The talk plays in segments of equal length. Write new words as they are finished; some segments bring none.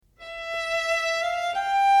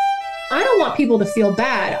want people to feel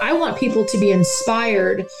bad. I want people to be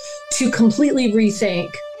inspired to completely rethink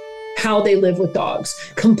how they live with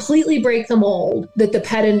dogs, completely break the mold that the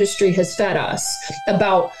pet industry has fed us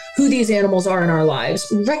about who these animals are in our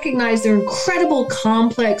lives, recognize their incredible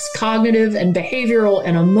complex cognitive and behavioral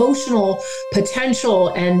and emotional potential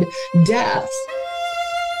and depth.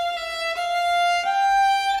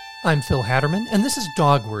 I'm Phil Hatterman, and this is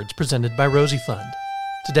Dog Words presented by Rosie Fund.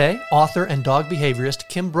 Today, author and dog behaviorist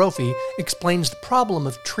Kim Brophy explains the problem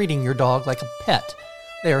of treating your dog like a pet.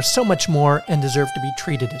 They are so much more and deserve to be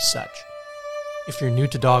treated as such. If you're new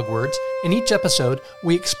to Dog Words, in each episode,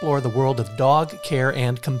 we explore the world of dog care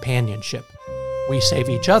and companionship. We save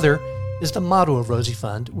each other is the motto of Rosie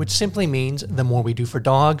Fund, which simply means the more we do for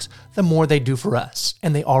dogs, the more they do for us,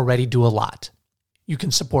 and they already do a lot. You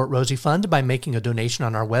can support Rosie Fund by making a donation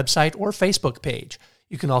on our website or Facebook page.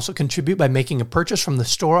 You can also contribute by making a purchase from the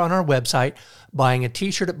store on our website, buying a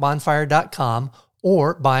t-shirt at bonfire.com,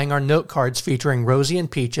 or buying our note cards featuring Rosie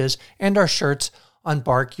and Peaches and our shirts on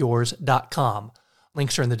barkyours.com.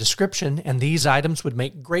 Links are in the description, and these items would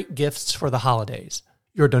make great gifts for the holidays.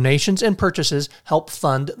 Your donations and purchases help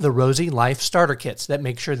fund the Rosie Life Starter Kits that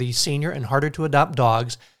make sure these senior and harder-to-adopt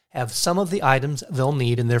dogs have some of the items they'll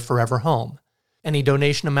need in their forever home. Any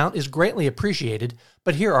donation amount is greatly appreciated,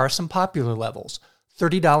 but here are some popular levels.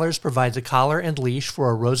 $30 provides a collar and leash for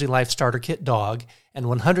a Rosie Life Starter Kit dog, and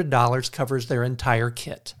 $100 covers their entire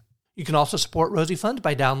kit. You can also support Rosie Fund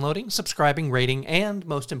by downloading, subscribing, rating, and,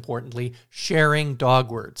 most importantly, sharing Dog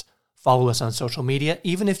Words. Follow us on social media,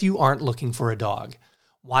 even if you aren't looking for a dog.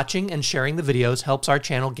 Watching and sharing the videos helps our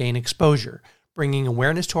channel gain exposure, bringing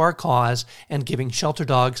awareness to our cause and giving shelter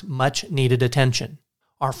dogs much-needed attention.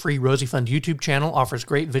 Our free Rosie Fund YouTube channel offers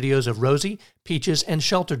great videos of Rosie, Peaches, and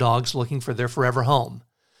shelter dogs looking for their forever home.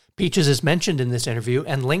 Peaches is mentioned in this interview,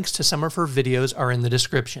 and links to some of her videos are in the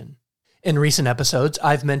description. In recent episodes,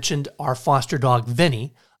 I've mentioned our foster dog,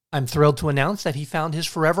 Vinny. I'm thrilled to announce that he found his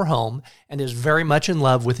forever home and is very much in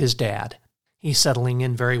love with his dad. He's settling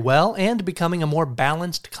in very well and becoming a more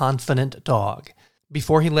balanced, confident dog.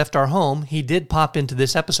 Before he left our home, he did pop into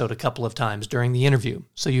this episode a couple of times during the interview,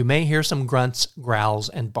 so you may hear some grunts, growls,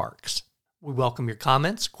 and barks. We welcome your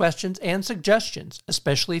comments, questions, and suggestions,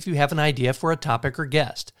 especially if you have an idea for a topic or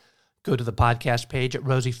guest. Go to the podcast page at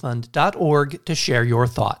rosiefund.org to share your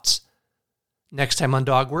thoughts. Next time on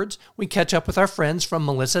Dog Words, we catch up with our friends from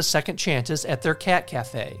Melissa's Second Chances at their cat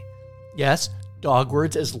cafe. Yes, Dog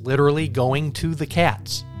Words is literally going to the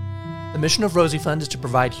cats. The mission of Rosie Fund is to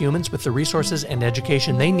provide humans with the resources and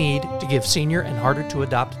education they need to give senior and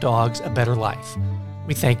harder-to-adopt dogs a better life.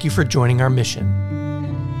 We thank you for joining our mission.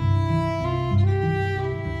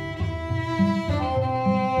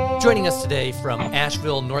 Joining us today from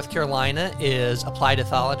Asheville, North Carolina is applied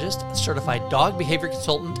ethologist, certified dog behavior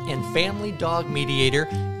consultant, and family dog mediator,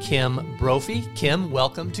 Kim Brophy. Kim,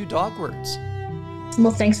 welcome to Dog Words.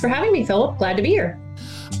 Well, thanks for having me, Philip. Glad to be here.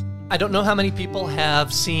 I don't know how many people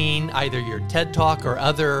have seen either your TED Talk or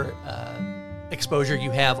other exposure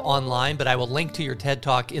you have online, but I will link to your TED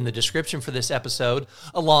Talk in the description for this episode,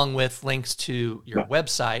 along with links to your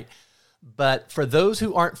website. But for those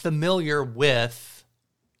who aren't familiar with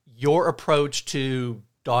your approach to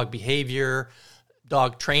dog behavior,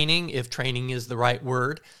 dog training, if training is the right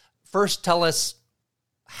word, first tell us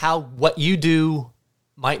how what you do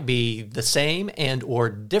might be the same and or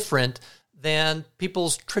different than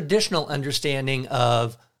people's traditional understanding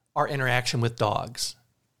of our interaction with dogs.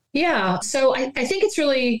 Yeah, so I think it's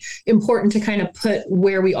really important to kind of put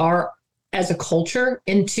where we are as a culture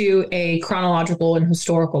into a chronological and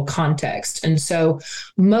historical context. And so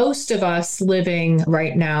most of us living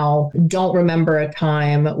right now don't remember a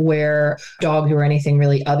time where dogs were anything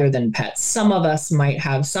really other than pets. Some of us might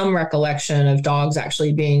have some recollection of dogs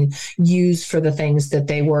actually being used for the things that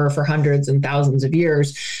they were for hundreds and thousands of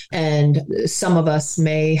years. And some of us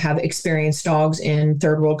may have experienced dogs in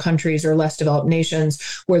third world countries or less developed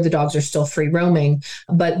nations where the dogs are still free roaming.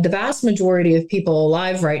 But the vast majority of people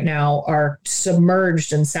alive right now are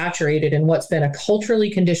submerged and saturated in what's been a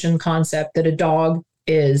culturally conditioned concept that a dog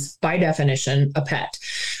is, by definition, a pet.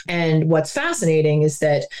 And what's fascinating is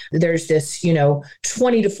that there's this,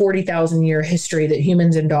 20 to 40,000 year history that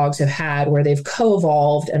humans and dogs have had where they've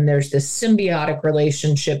co-evolved, and there's this symbiotic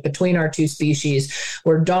relationship between our two species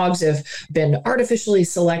where dogs have been artificially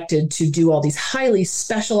selected to do all these highly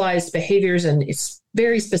specialized behaviors and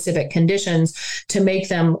very specific conditions to make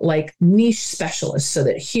them like niche specialists so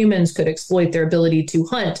that humans could exploit their ability to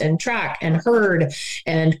hunt and track and herd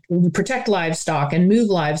and protect livestock and move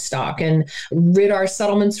livestock and rid our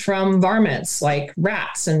settlements from varmints like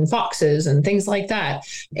rats and foxes and things like that.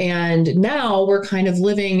 And now we're kind of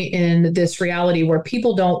living in this reality where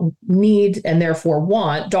people don't need and therefore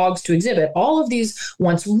want dogs to exhibit all of these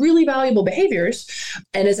once really valuable behaviors.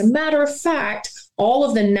 And as a matter of fact, all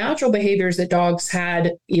of the natural behaviors that dogs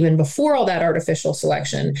had even before all that artificial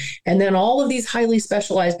selection, and then all of these highly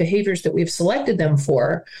specialized behaviors that we've selected them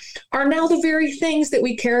for, are now the very things that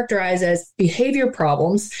we characterize as behavior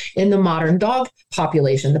problems in the modern dog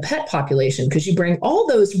population, the pet population, because you bring all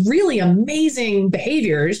those really amazing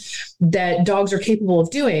behaviors that dogs are capable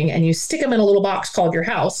of doing, and you stick them in a little box called your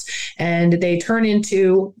house, and they turn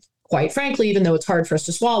into, quite frankly, even though it's hard for us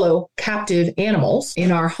to swallow, captive animals in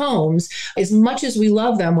our homes. As much as we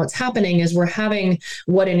love them, what's happening is we're having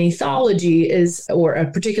what an ethology is, or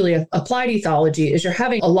particularly a applied ethology, is you're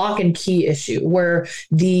having a lock and key issue where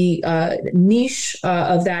the niche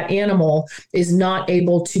of that animal is not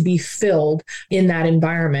able to be filled in that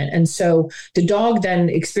environment. And so the dog then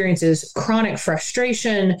experiences chronic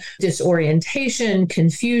frustration, disorientation,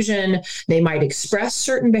 confusion. They might express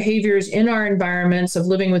certain behaviors in our environments of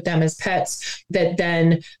living with them as pets that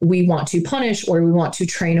then we want to punish or we want to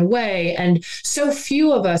train away. And so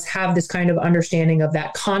few of us have this kind of understanding of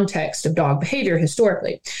that context of dog behavior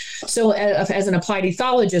historically. So as an applied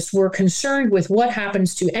ethologist, we're concerned with what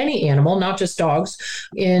happens to any animal, not just dogs,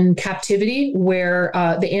 in captivity, where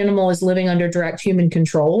the animal is living under direct human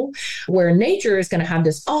control, where nature is going to have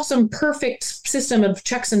this awesome, perfect system of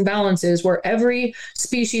checks and balances where every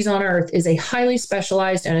species on Earth is a highly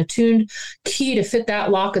specialized and attuned key to fit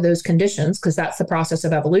that lock of those conditions, because that's the process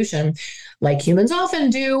of evolution. Like humans often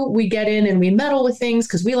do, we get in and we meddle with things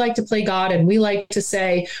because we like to play God, and we like to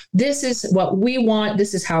say, this is what we want.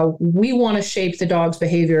 This is how we want to shape the dog's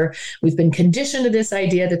behavior. We've been conditioned to this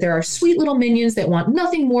idea that there are sweet little minions that want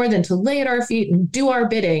nothing more than to lay at our feet and do our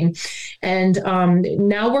bidding. And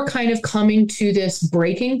now we're kind of coming to this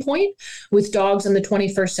breaking point with dogs in the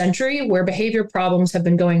 21st century, where behavior problems have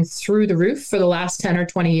been going through the roof for the last 10 or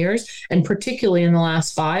 20 years, and particularly in the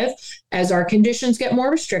last 5. As our conditions get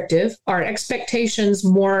more restrictive, our expectations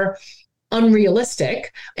more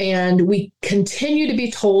unrealistic, and we continue to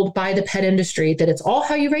be told by the pet industry that it's all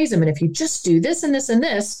how you raise them. And if you just do this and this and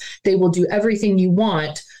this, they will do everything you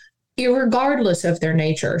want, irregardless of their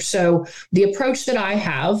nature. So the approach that I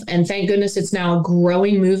have, and thank goodness it's now a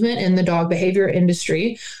growing movement in the dog behavior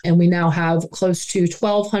industry, and we now have close to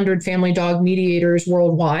 1,200 family dog mediators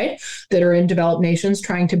worldwide that are in developed nations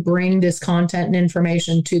trying to bring this content and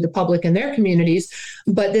information to the public in their communities.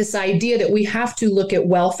 But this idea that we have to look at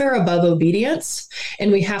welfare above obedience,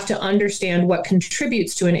 and we have to understand what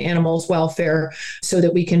contributes to an animal's welfare so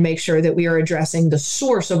that we can make sure that we are addressing the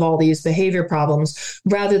source of all these behavior problems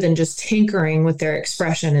rather than just tinkering with their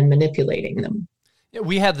expression and manipulating them.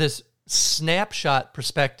 We have this snapshot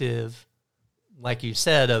perspective, like you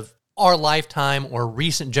said, of our lifetime or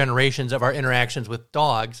recent generations of our interactions with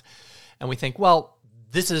dogs. And we think, well,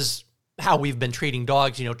 this is how we've been treating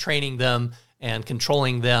dogs, training them and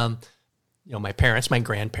controlling them. My parents, my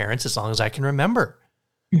grandparents, as long as I can remember.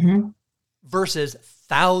 Mm-hmm. Versus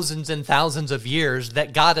thousands and thousands of years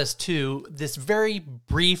that got us to this very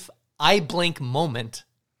brief eye blink moment.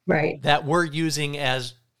 Right. That we're using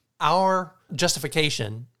as our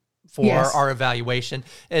justification for our evaluation.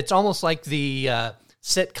 It's almost like the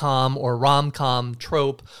sitcom or rom-com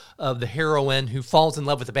trope of the heroine who falls in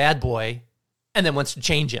love with a bad boy and then wants to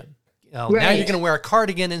change him. Now you're going to wear a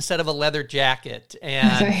cardigan instead of a leather jacket,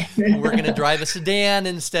 and we're going to drive a sedan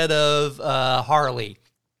instead of Harley.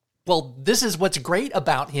 Well, this is what's great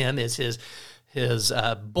about him is his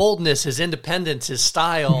boldness, his independence, his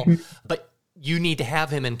style, but you need to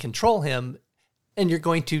have him and control him, and you're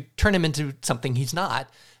going to turn him into something he's not.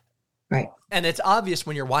 Right. And it's obvious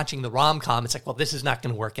when you're watching the rom-com, it's like, well, this is not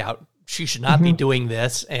going to work out. She should not be doing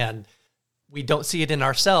this. And we don't see it in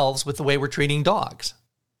ourselves with the way we're treating dogs.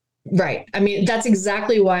 Right. I mean, that's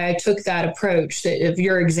exactly why I took that approach of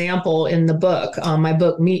your example in the book, my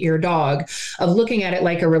book, Meet Your Dog, of looking at it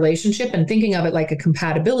like a relationship and thinking of it like a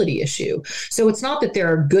compatibility issue. So it's not that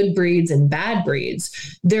there are good breeds and bad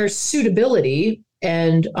breeds. There's suitability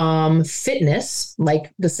and fitness,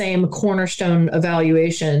 like the same cornerstone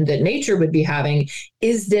evaluation that nature would be having.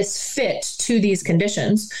 Is this fit to these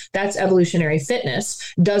conditions? That's evolutionary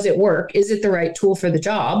fitness. Does it work? Is it the right tool for the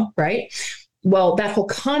job? Right. Well, that whole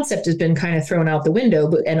concept has been kind of thrown out the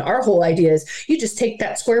window. And our whole idea is you just take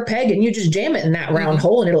that square peg and you just jam it in that round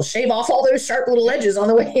hole and it'll shave off all those sharp little edges on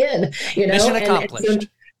the way in, Mission accomplished.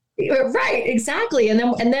 Right, exactly. And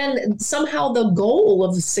then somehow the goal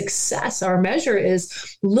of success, our measure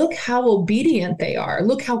is look how obedient they are,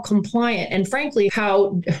 look how compliant, and frankly,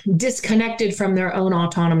 how disconnected from their own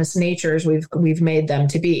autonomous natures we've made them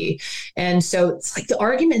to be. And so it's like the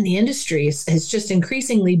argument in the industry has just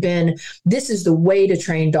increasingly been, this is the way to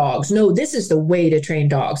train dogs. No, this is the way to train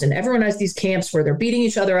dogs. And everyone has these camps where they're beating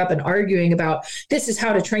each other up and arguing about this is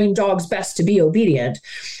how to train dogs best to be obedient.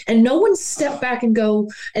 And no one stepped back and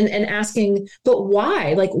go and asking, but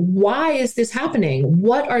why? Like, why is this happening?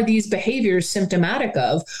 What are these behaviors symptomatic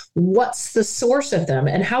of? What's the source of them?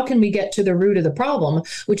 And how can we get to the root of the problem,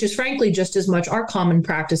 which is frankly just as much our common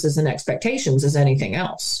practices and expectations as anything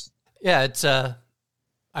else? Yeah, it's I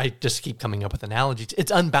just keep coming up with analogies.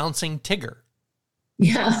 It's unbouncing Tigger.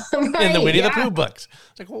 Yeah, right. In the Winnie the Pooh books.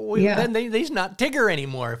 It's like, well, then he's not Tigger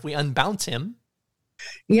anymore if we unbounce him.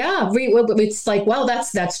 Yeah, it's like, well,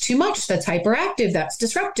 that's too much. That's hyperactive. That's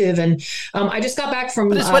disruptive. And I just got back from.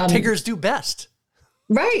 But it's what Tiggers do best.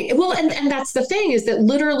 Right. Well, and that's the thing, is that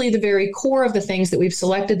literally the very core of the things that we've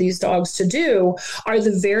selected these dogs to do are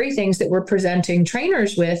the very things that we're presenting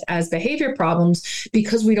trainers with as behavior problems,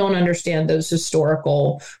 because we don't understand those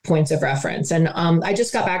historical points of reference. And I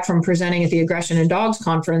just got back from presenting at the Aggression in Dogs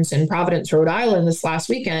conference in Providence, Rhode Island this last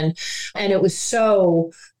weekend. And it was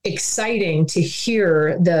so exciting to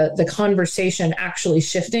hear the conversation actually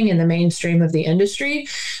shifting in the mainstream of the industry,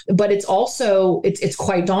 but it's also it's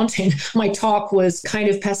quite daunting. My talk was kind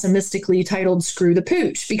of pessimistically titled "Screw the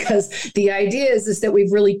Pooch," because the idea is that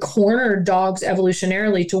we've really cornered dogs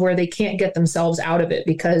evolutionarily to where they can't get themselves out of it,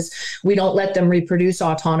 because we don't let them reproduce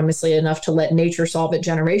autonomously enough to let nature solve it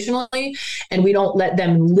generationally, and we don't let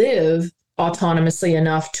them live autonomously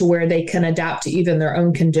enough to where they can adapt to even their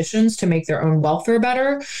own conditions to make their own welfare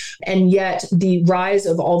better. And yet the rise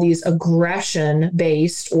of all these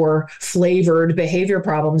aggression-based or flavored behavior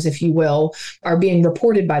problems, if you will, are being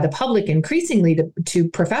reported by the public increasingly to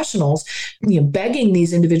professionals, begging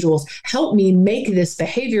these individuals, help me make this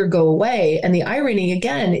behavior go away. And the irony,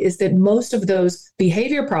 again, is that most of those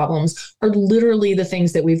behavior problems are literally the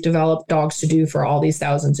things that we've developed dogs to do for all these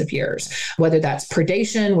thousands of years, whether that's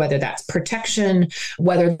predation, whether that's protection,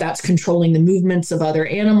 whether that's controlling the movements of other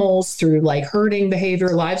animals through like herding behavior,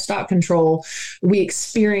 livestock control. We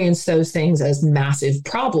experience those things as massive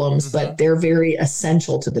problems, but they're very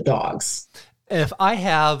essential to the dogs. If I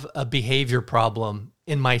have a behavior problem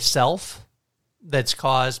in myself that's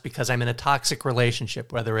caused because I'm in a toxic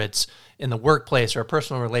relationship, whether it's in the workplace or a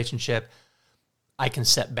personal relationship, I can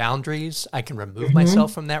set boundaries. I can remove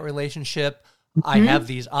myself from that relationship. I have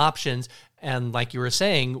these options. And like you were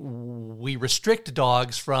saying, we restrict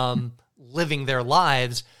dogs from living their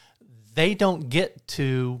lives. They don't get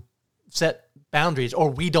to set boundaries, or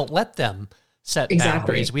we don't let them set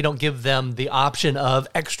boundaries. We don't give them the option of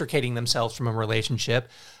extricating themselves from a relationship.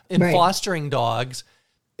 In fostering dogs,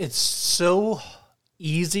 it's so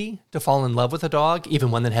easy to fall in love with a dog,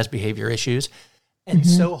 even one that has behavior issues, and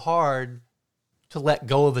so hard to let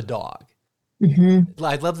go of a dog.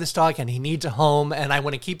 I love this dog and he needs a home and I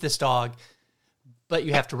want to keep this dog. But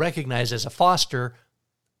you have to recognize as a foster,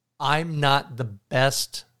 I'm not the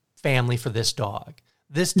best family for this dog.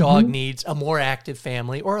 This dog needs a more active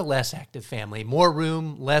family or a less active family, more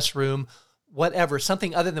room, less room, whatever,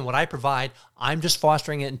 something other than what I provide. I'm just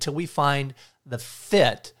fostering it until we find the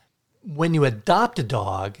fit. When you adopt a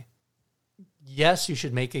dog, yes, you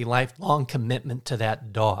should make a lifelong commitment to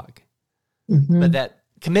that dog. But that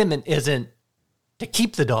commitment isn't to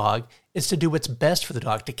keep the dog, it's to do what's best for the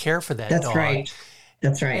dog, to care for that dog.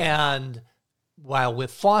 That's right. And while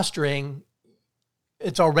with fostering,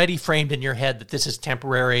 it's already framed in your head that this is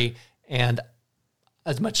temporary, and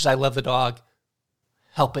as much as I love the dog,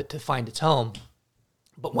 help it to find its home.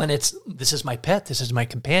 But when it's, this is my pet, this is my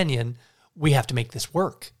companion, we have to make this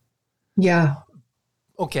work. Yeah.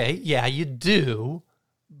 Okay, yeah, you do,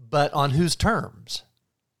 but on whose terms?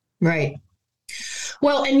 Right.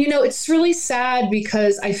 Well, and it's really sad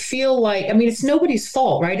because I feel like, it's nobody's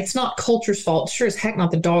fault, right? It's not culture's fault. Sure as heck not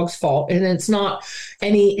the dog's fault. And it's not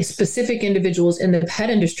any specific individuals in the pet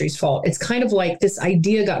industry's fault. It's kind of like this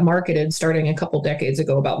idea got marketed starting a couple decades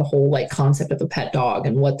ago about the whole concept of a pet dog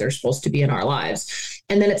and what they're supposed to be in our lives.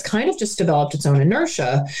 And then it's kind of just developed its own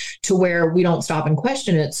inertia to where we don't stop and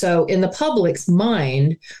question it. So in the public's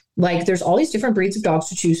mind, there's all these different breeds of dogs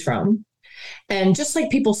to choose from. And just like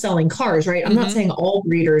people selling cars, right? I'm not saying all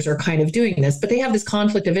breeders are kind of doing this, but they have this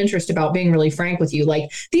conflict of interest about being really frank with you.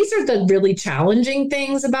 Like, these are the really challenging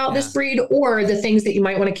things about this breed, or the things that you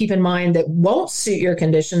might want to keep in mind that won't suit your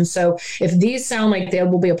conditions. So if these sound like they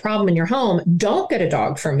will be a problem in your home, don't get a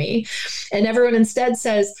dog from me. And everyone instead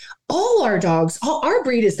says, all our dogs, our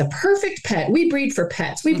breed is the perfect pet. We breed for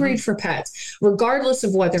pets. We breed for pets, regardless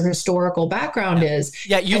of what their historical background is.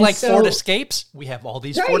 Yeah, you and like Ford Escapes? We have all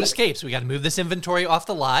these Ford Escapes. We got to move this inventory off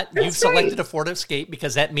the lot. You've selected a Ford Escape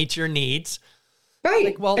because that meets your needs. Right.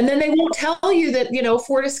 Like, well, and then they won't tell you that,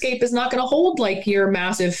 Ford Escape is not going to hold like your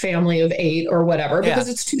massive family of 8 or whatever, because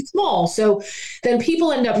it's too small. So then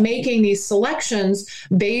people end up making these selections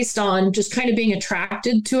based on just kind of being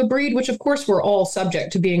attracted to a breed, which of course we're all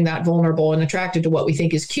subject to being that vulnerable and attracted to what we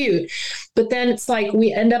think is cute. But then it's like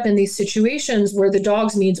we end up in these situations where the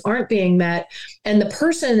dog's needs aren't being met, and the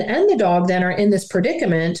person and the dog then are in this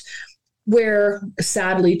predicament where,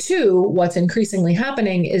 sadly, too, what's increasingly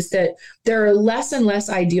happening is that there are less and less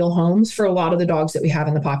ideal homes for a lot of the dogs that we have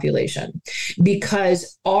in the population,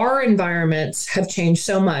 because our environments have changed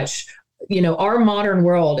so much. Our modern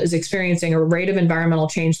world is experiencing a rate of environmental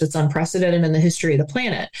change that's unprecedented in the history of the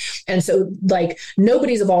planet. And so, like,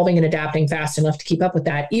 nobody's evolving and adapting fast enough to keep up with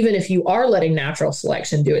that. Even if you are letting natural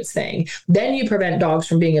selection do its thing, then you prevent dogs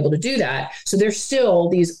from being able to do that. So there's still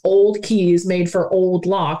these old keys made for old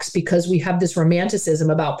locks, because we have this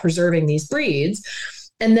romanticism about preserving these breeds.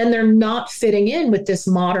 And then they're not fitting in with this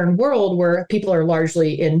modern world where people are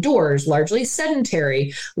largely indoors, largely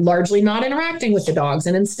sedentary, largely not interacting with the dogs,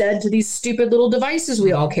 and instead to these stupid little devices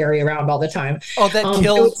we all carry around all the time. Oh,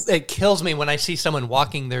 it kills me when I see someone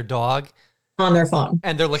walking their dog on their phone,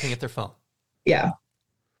 and they're looking at their phone. Yeah.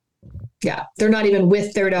 Yeah. They're not even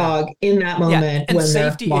with their dog in that moment. And when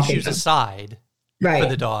safety issues aside for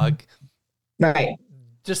the dog. Right.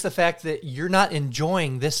 Just the fact that you're not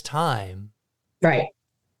enjoying this time. Right.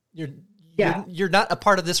 You're not a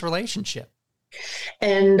part of this relationship.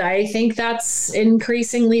 And I think that's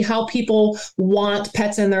increasingly how people want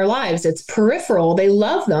pets in their lives. It's peripheral. They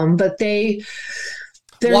love them, but they're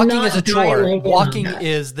walking not is a chore. Walking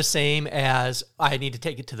is the same as I need to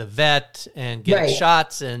take it to the vet and get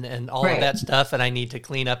shots and all of that stuff, and I need to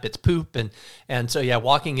clean up its poop. And so,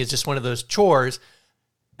 walking is just one of those chores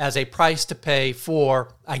as a price to pay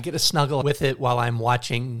for I get to snuggle with it while I'm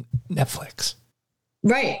watching Netflix.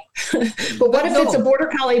 Right. But what if it's a border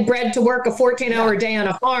collie bred to work a 14-hour day on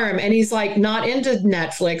a farm, and he's like not into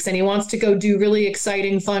Netflix and he wants to go do really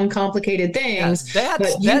exciting, fun, complicated things,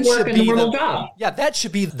 but you work a normal job. Yeah, that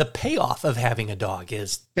should be the payoff of having a dog,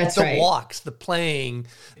 is the walks, the playing,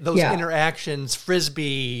 those interactions,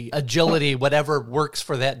 frisbee, agility, whatever works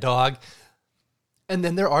for that dog. And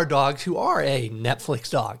then there are dogs who are a Netflix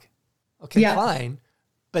dog. Okay, fine.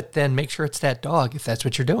 But then make sure it's that dog if that's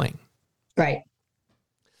what you're doing. Right.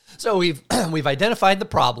 So we've identified the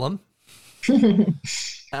problem.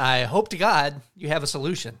 I hope to God you have a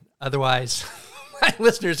solution. Otherwise, my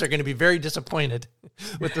listeners are going to be very disappointed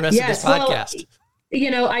with the rest of this podcast.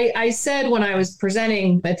 I said when I was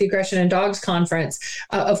presenting at the Aggression in Dogs conference,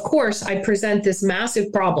 of course, I present this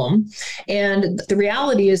massive problem. And the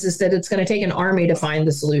reality is that it's going to take an army to find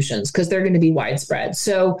the solutions, because they're going to be widespread.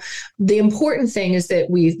 So the important thing is that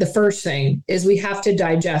the first thing is we have to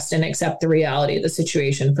digest and accept the reality of the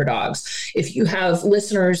situation for dogs. If you have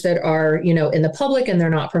listeners that are, in the public and they're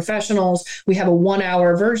not professionals, we have a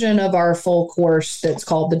 1-hour version of our full course that's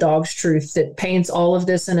called The Dog's Truth, that paints all of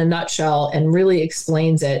this in a nutshell and really explains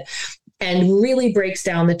it, and really breaks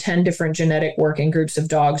down the 10 different genetic working groups of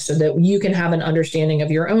dogs, so that you can have an understanding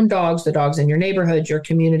of your own dogs, the dogs in your neighborhood, your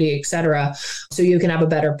community, et cetera, so you can have a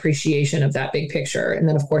better appreciation of that big picture. And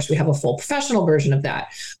then, of course, we have a full professional version of that.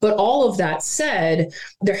 But all of that said,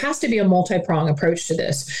 there has to be a multi-pronged approach to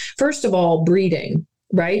this. First of all, breeding.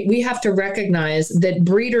 Right? We have to recognize that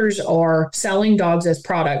breeders are selling dogs as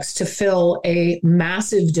products to fill a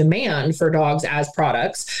massive demand for dogs as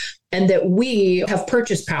products, and that we have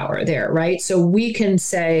purchase power there, right? So we can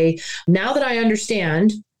say, now that I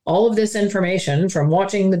understand all of this information from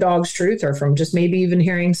watching The Dog's Truth, or from just maybe even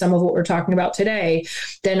hearing some of what we're talking about today,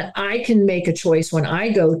 then I can make a choice when I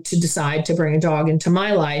go to decide to bring a dog into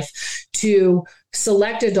my life to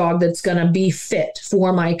select a dog that's going to be fit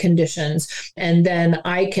for my conditions. And then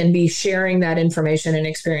I can be sharing that information and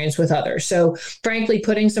experience with others. So frankly,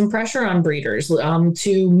 putting some pressure on breeders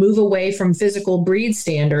to move away from physical breed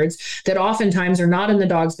standards that oftentimes are not in the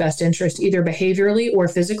dog's best interest, either behaviorally or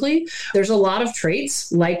physically. There's a lot of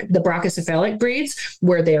traits like the brachycephalic breeds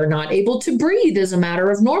where they are not able to breathe as a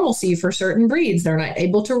matter of normalcy for certain breeds. They're not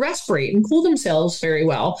able to respirate and cool themselves very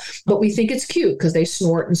well, but we think it's cute because they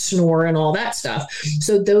snort and snore and all that stuff.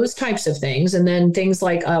 So those types of things. And then things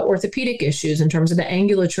like orthopedic issues in terms of the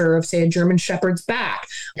angulature of, say, a German Shepherd's back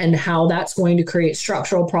and how that's going to create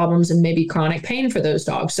structural problems and maybe chronic pain for those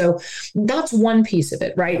dogs. So that's one piece of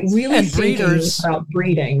it, right? Really and thinking about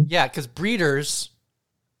breeding. Yeah, because breeders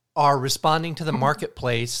are responding to the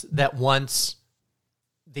marketplace that wants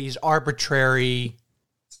these arbitrary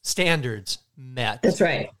standards met. That's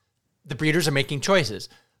right. The breeders are making choices.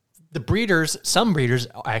 Some breeders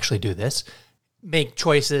actually do this, make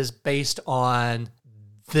choices based on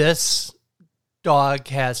this dog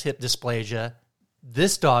has hip dysplasia,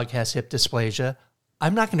 this dog has hip dysplasia.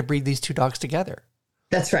 I'm not going to breed these two dogs together.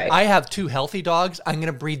 That's right. I have two healthy dogs. I'm going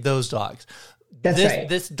to breed those dogs. That's right.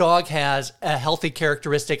 This dog has a healthy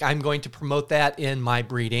characteristic. I'm going to promote that in my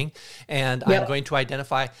breeding, and I'm going to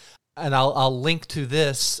identify, and I'll link to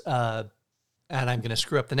this, and I'm going to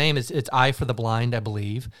screw up the name. It's Eye for the Blind, I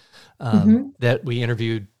believe, that we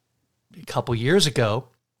interviewed a couple years ago,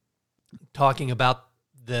 talking about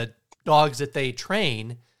the dogs that they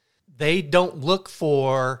train. They don't look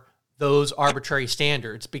for those arbitrary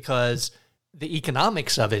standards because the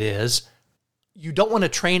economics of it is you don't want to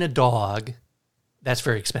train a dog that's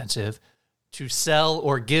very expensive to sell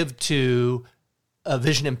or give to a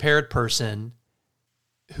vision impaired person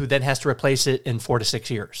who then has to replace it in 4 to 6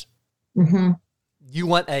 years. Mm-hmm. You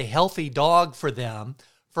want a healthy dog for them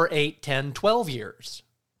for 8, 10, 12 years.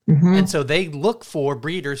 Mm-hmm. And so they look for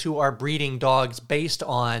breeders who are breeding dogs based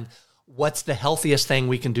on what's the healthiest thing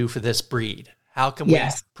we can do for this breed. How can we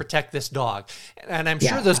protect this dog? And I'm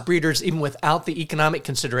sure those breeders, even without the economic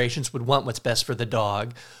considerations, would want what's best for the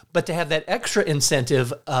dog. But to have that extra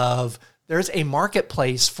incentive of there's a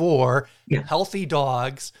marketplace for healthy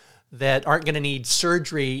dogs that aren't going to need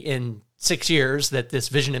surgery in 6 years that this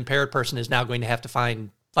vision impaired person is now going to have to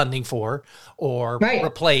find funding for or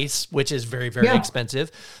replace, which is very, very expensive.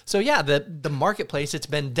 So the marketplace, it's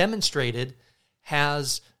been demonstrated,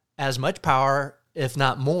 has as much power, if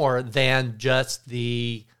not more, than just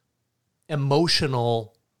the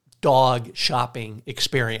emotional dog shopping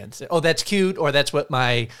experience. Oh, that's cute, or that's what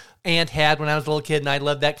my aunt had when I was a little kid, and I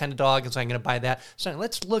loved that kind of dog, and so I'm going to buy that. So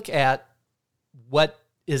let's look at what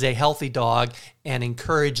is a healthy dog and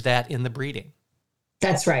encourage that in the breeding.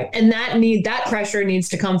 That's right. And that pressure needs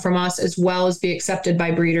to come from us as well as be accepted by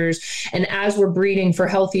breeders. And as we're breeding for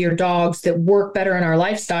healthier dogs that work better in our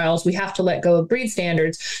lifestyles, we have to let go of breed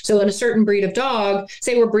standards. So in a certain breed of dog,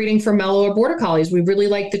 say we're breeding for mellow or border collies, we really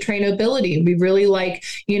like the trainability. We really like,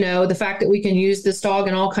 the fact that we can use this dog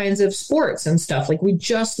in all kinds of sports and stuff. Like we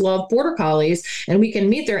just love border collies and we can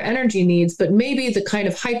meet their energy needs, but maybe the kind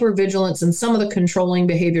of hypervigilance and some of the controlling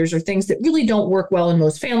behaviors are things that really don't work well in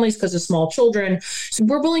most families because of small children. So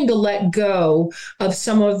we're willing to let go of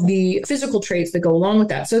some of the physical traits that go along with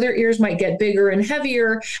that. So their ears might get bigger and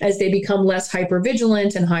heavier as they become less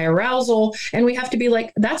hypervigilant and high arousal. And we have to be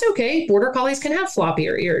like, that's okay. Border collies can have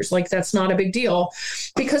floppier ears. Like that's not a big deal.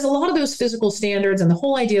 Because a lot of those physical standards and the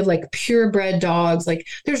whole idea of like purebred dogs, like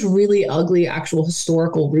there's really ugly actual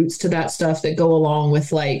historical roots to that stuff that go along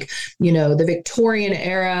with like, the Victorian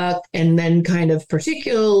era and then kind of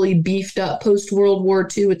particularly beefed up post-World War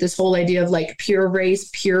II with this whole idea of like pure race,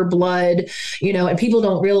 pure blood, and people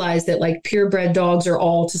don't realize that like purebred dogs are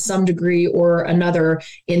all to some degree or another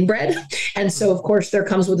inbred. And so of course there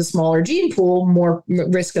comes with a smaller gene pool, more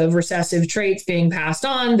risk of recessive traits being passed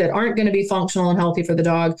on that aren't going to be functional and healthy for the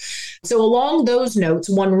dog. So along those notes,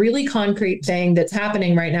 one really concrete thing that's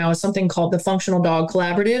happening right now is something called the Functional Dog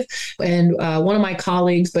Collaborative. And one of my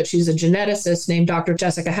colleagues, but she's a geneticist named Dr.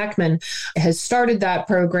 Jessica Heckman, has started that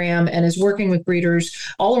program and is working with breeders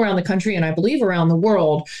all around the country and I believe around the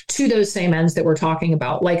world to those same ends that we're talking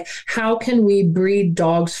about. Like, how can we breed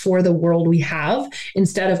dogs for the world we have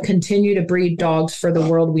instead of continue to breed dogs for the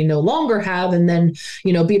world we no longer have and then,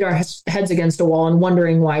 beat our heads against a wall and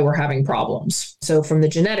wondering why we're having problems. So from the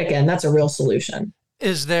genetic end, that's a real solution.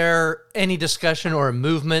 Is there any discussion or a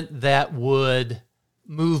movement that would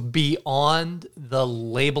move beyond the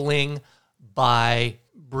labeling by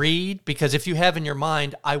breed? Because if you have in your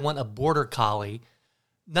mind, I want a border collie,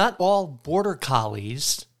 not all border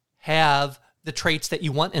collies have the traits that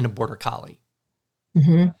you want in a border collie.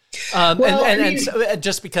 Mm-hmm. So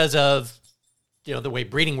just because of the way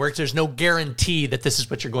breeding works, there's no guarantee that this is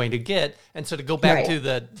what you're going to get. And so to go back to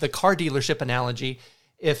the car dealership analogy,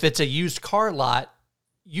 if it's a used car lot,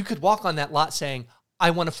 you could walk on that lot saying,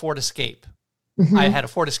 I want a Ford Escape. Mm-hmm. I had a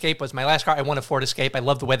Ford Escape, was my last car. I want a Ford Escape. I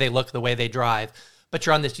love the way they look, the way they drive. But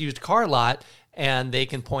you're on this used car lot, and they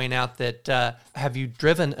can point out that, have you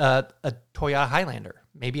driven a Toyota Highlander?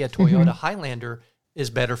 Maybe a Toyota Highlander is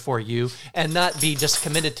better for you, and not be just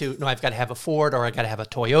committed to, no, I've got to have a Ford, or I got to have a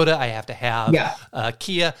Toyota. I have to have a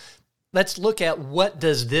Kia. Let's look at, what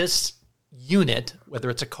does this unit, whether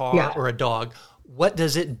it's a car or a dog, what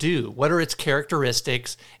does it do? What are its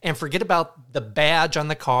characteristics? And forget about the badge on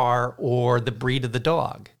the car or the breed of the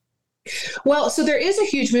dog. Well, so there is a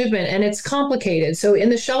huge movement, and it's complicated. So in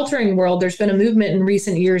the sheltering world, there's been a movement in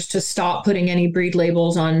recent years to stop putting any breed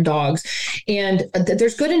labels on dogs. And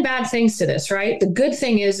there's good and bad things to this, right? The good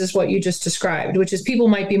thing is what you just described, which is people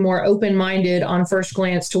might be more open-minded on first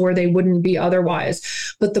glance to where they wouldn't be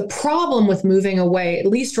otherwise. But the problem with moving away, at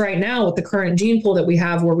least right now with the current gene pool that we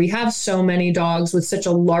have, where we have so many dogs with such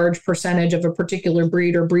a large percentage of a particular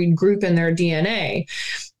breed or breed group in their DNA,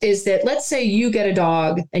 is that, let's say you get a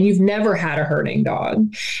dog and you've never had a herding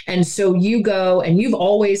dog. And so you go and you've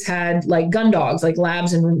always had like gun dogs, like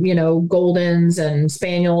labs and, Goldens and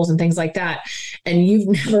Spaniels and things like that. And you've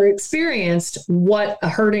never experienced what a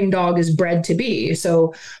herding dog is bred to be.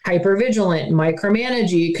 So hypervigilant,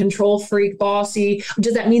 micromanagey, control freak, bossy.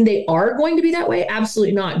 Does that mean they are going to be that way?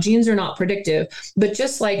 Absolutely not. Genes are not predictive. But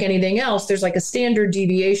just like anything else, there's like a standard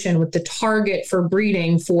deviation with the target for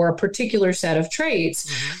breeding for a particular set of traits.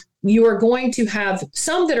 Mm-hmm. You are going to have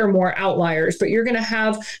some that are more outliers, but you're going to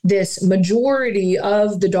have this majority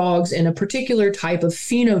of the dogs in a particular type of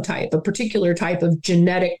phenotype, a particular type of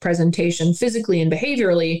genetic presentation, physically and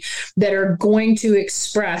behaviorally, that are going to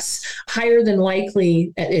express higher than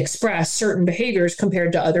likely express certain behaviors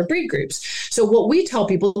compared to other breed groups. So what we tell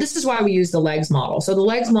people, this is why we use the LEGS model. So the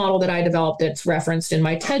LEGS model that I developed, that's referenced in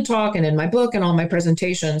my TED Talk and in my book and all my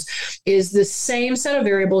presentations, is the same set of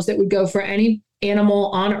variables that would go for any animal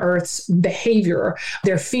on Earth's behavior,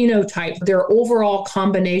 their phenotype, their overall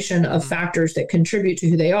combination of factors that contribute to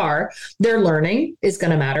who they are. Their learning is going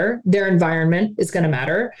to matter. Their environment is going to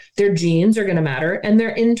matter. Their genes are going to matter. And their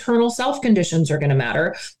internal self conditions are going to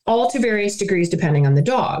matter, all to various degrees depending on the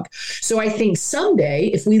dog. So I think someday,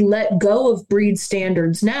 if we let go of breed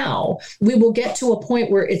standards now, we will get to a point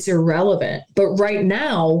where it's irrelevant. But right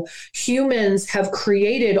now, humans have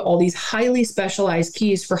created all these highly specialized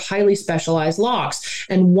keys for highly specialized locks.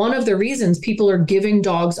 And one of the reasons people are giving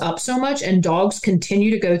dogs up so much, and dogs continue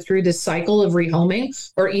to go through this cycle of rehoming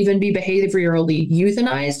or even be behaviorally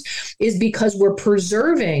euthanized, is because we're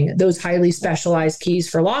preserving those highly specialized keys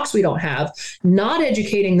for locks we don't have, not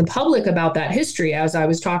educating the public about that history, as I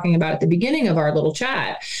was talking about at the beginning of our little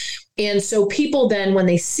chat. And so people then, when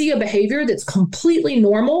they see a behavior that's completely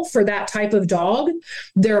normal for that type of dog,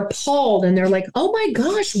 they're appalled and they're like, oh my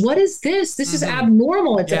gosh, what is this? This is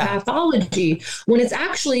abnormal. It's a pathology, when it's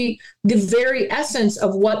actually the very essence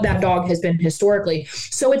of what that dog has been historically.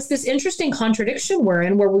 So it's this interesting contradiction we're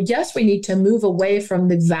in, where yes, we need to move away from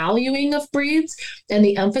the valuing of breeds and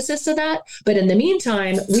the emphasis of that. But in the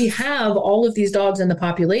meantime, we have all of these dogs in the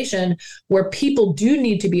population where people do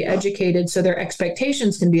need to be educated so their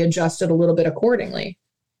expectations can be adjusted a little bit accordingly.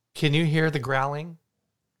 Can you hear the growling?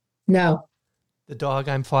 No. The dog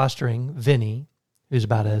I'm fostering, Vinny, who's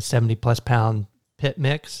about a 70-plus pound pit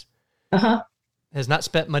mix, has not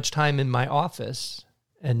spent much time in my office,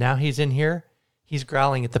 and now he's in here. He's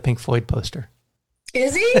growling at the Pink Floyd poster.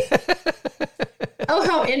 Is he? Oh,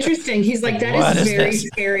 how interesting. He's like, that is very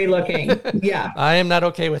scary looking. Yeah. I am not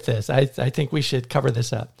okay with this. I think we should cover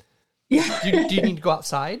this up. Yeah. Do you need to go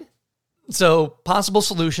outside? So possible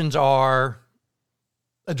solutions are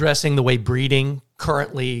addressing the way breeding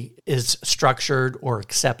currently is structured or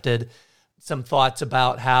accepted. Some thoughts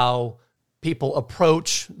about how people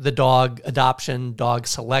approach the dog adoption, dog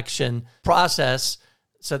selection process.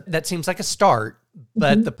 So that seems like a start,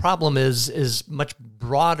 but the problem is much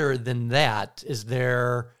broader than that. Is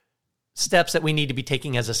there steps that we need to be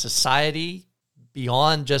taking as a society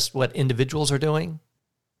beyond just what individuals are doing?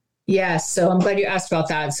 Yes. So I'm glad you asked about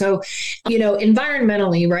that. So,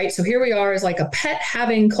 environmentally, right? So here we are as like a pet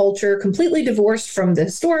having culture, completely divorced from the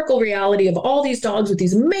historical reality of all these dogs with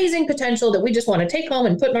these amazing potential that we just want to take home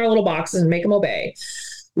and put in our little boxes and make them obey.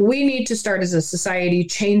 we need to start as a society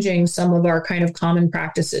changing some of our kind of common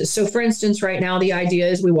practices. So for instance, right now, the idea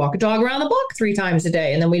is we walk a dog around the block 3 times a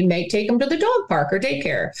day, and then we may take them to the dog park or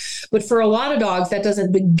daycare. But for a lot of dogs, that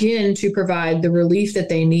doesn't begin to provide the relief that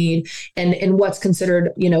they need and what's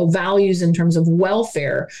considered, values in terms of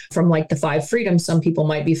welfare from like the 5 freedoms some people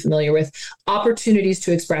might be familiar with, opportunities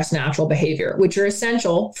to express natural behavior, which are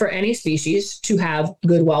essential for any species to have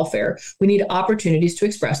good welfare. We need opportunities to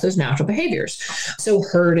express those natural behaviors. So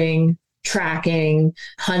herding, tracking,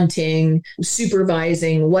 hunting,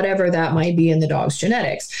 supervising, whatever that might be in the dog's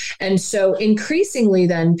genetics. And so increasingly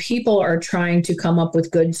then people are trying to come up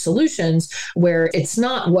with good solutions where it's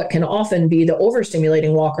not what can often be the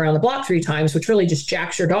overstimulating walk around the block 3 times, which really just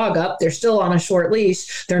jacks your dog up. They're still on a short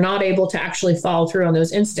leash. They're not able to actually follow through on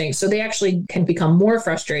those instincts. So they actually can become more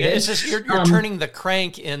frustrated. It's just you're turning the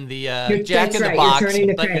crank in the jack in the box,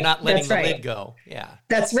 but you're not letting the lid go. Yeah.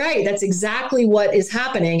 That's right. That's exactly what is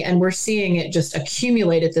happening. And we're seeing it just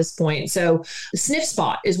accumulate at this point. So Sniff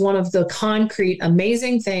Spot is one of the concrete,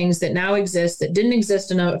 amazing things that now exist that didn't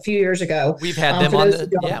exist a few years ago. We've had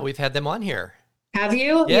them we've had them on here. Have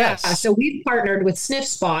you? Yes. Yeah. So we've partnered with Sniff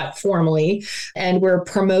Spot formally, and we're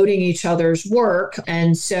promoting each other's work.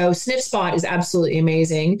 And so Sniff Spot is absolutely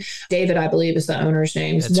amazing. David, I believe, is the owner's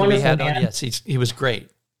name. He's wonderful man. Yes, he was great.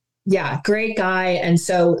 Yeah, great guy. And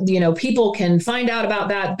so, people can find out about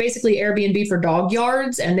that. Basically, Airbnb for dog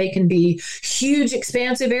yards, and they can be huge,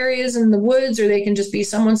 expansive areas in the woods, or they can just be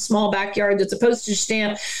someone's small backyard that's a postage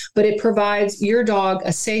stamp. But it provides your dog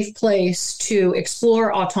a safe place to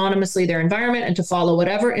explore autonomously their environment and to follow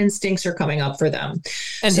whatever instincts are coming up for them.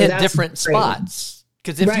 And hit different spots.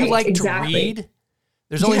 Because if you like to read,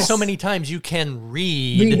 there's only so many times you can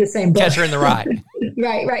read the same book. Catcher in the Rye.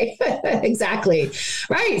 Right. Exactly.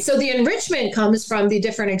 Right. So the enrichment comes from the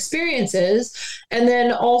different experiences, and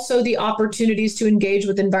then also the opportunities to engage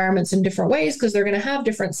with environments in different ways, because they're going to have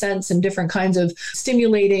different scents and different kinds of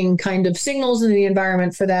stimulating kind of signals in the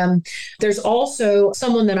environment for them. There's also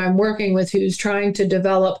someone that I'm working with who's trying to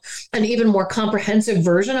develop an even more comprehensive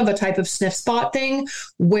version of a type of Sniff Spot thing,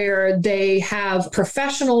 where they have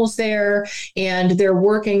professionals there and they're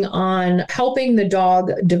working on helping the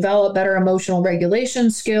dog develop better emotional regulation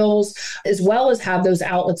skills, as well as have those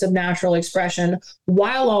outlets of natural expression,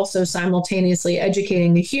 while also simultaneously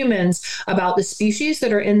educating the humans about the species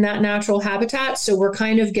that are in that natural habitat. So we're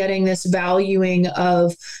kind of getting this valuing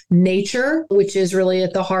of nature, which is really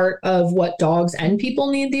at the heart of what dogs and people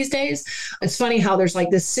need these days. It's funny how there's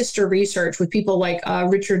like this sister research with people like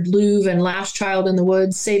Richard Louv and Last Child in the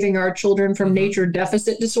Woods, Saving Our Children from Nature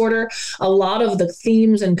Deficit Disorder. A lot of the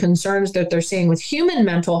themes and concerns that they're seeing with human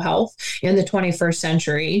mental health in the 21st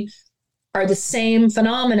century are the same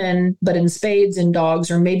phenomenon, but in spades in dogs,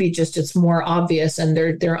 or maybe just it's more obvious and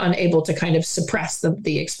they're unable to kind of suppress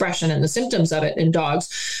the expression and the symptoms of it in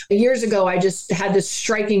dogs. Years ago, I just had this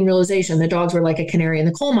striking realization that dogs were like a canary in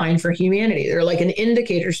the coal mine for humanity. They're like an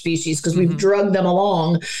indicator species because we've drugged them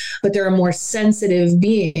along, but they're a more sensitive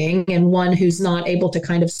being and one who's not able to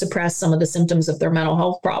kind of suppress some of the symptoms of their mental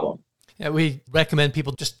health problem. Yeah, we recommend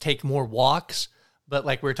people just take more walks, but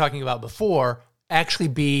like we were talking about before, actually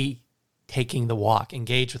be taking the walk,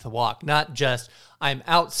 engage with the walk, not just I'm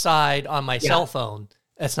outside on my cell phone.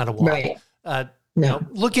 That's not a walk. Right. No.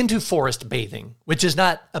 Look into forest bathing, which is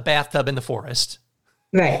not a bathtub in the forest.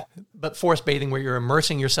 Right. But forest bathing where you're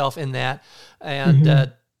immersing yourself in that.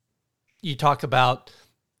 And you talk about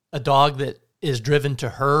a dog that is driven to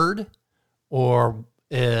herd or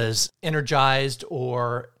is energized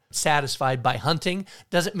or satisfied by hunting.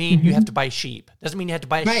 Doesn't mean you have to buy sheep. Doesn't mean you have to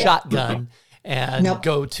buy a shotgun and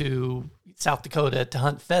go to South Dakota to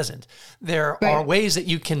hunt pheasant. There are ways that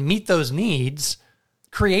you can meet those needs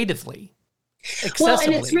creatively, accessibly. Well,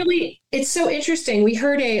 and it's so interesting. We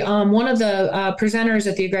heard one of the presenters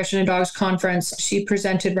at the Aggression in Dogs conference. She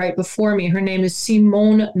presented right before me. Her name is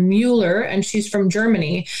Simone Müller, and she's from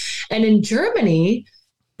Germany. And in Germany,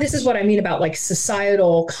 this is what I mean about like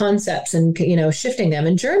societal concepts and, shifting them.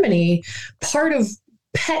 In Germany, part of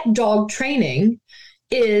pet dog training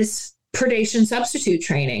is predation substitute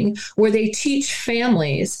training, where they teach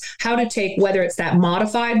families how to take, whether it's that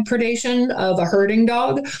modified predation of a herding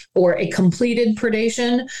dog or a completed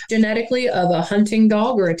predation genetically of a hunting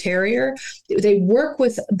dog or a terrier. They work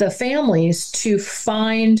with the families to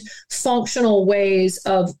find functional ways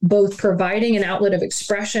of both providing an outlet of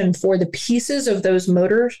expression for the pieces of those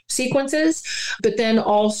motor sequences, but then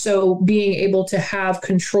also being able to have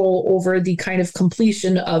control over the kind of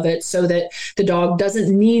completion of it so that the dog doesn't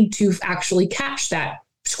need to actually catch that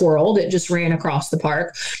squirrel that just ran across the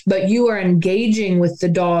park, but you are engaging with the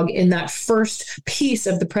dog in that first piece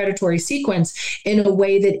of the predatory sequence in a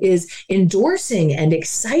way that is endorsing and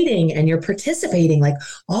exciting, and you're participating like,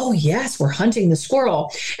 oh yes, we're hunting the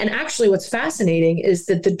squirrel. And actually what's fascinating is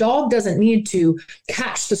that the dog doesn't need to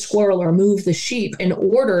catch the squirrel or move the sheep in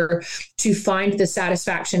order to find the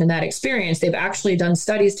satisfaction in that experience. They've actually done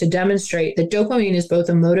studies to demonstrate that dopamine is both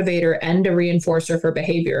a motivator and a reinforcer for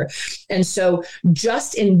behavior. And so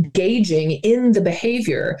just engaging in the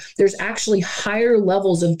behavior, there's actually higher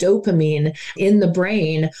levels of dopamine in the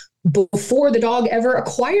brain before the dog ever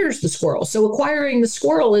acquires the squirrel. So acquiring the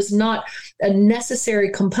squirrel is not a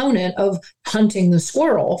necessary component of hunting the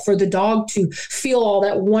squirrel. For the dog to feel all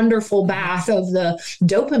that wonderful bath of the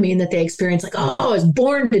dopamine that they experience, like, oh, I was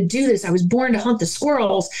born to do this, I was born to hunt the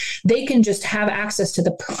squirrels, they can just have access to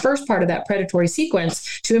the first part of that predatory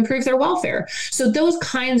sequence to improve their welfare. So those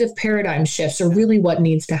kinds of paradigm shifts are really what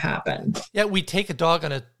needs to happen. Yeah, we take a dog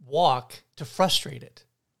on a walk to frustrate it.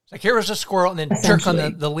 Like, here was a squirrel, and then jerk on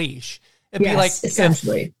the leash. It'd be like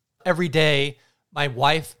essentially every day my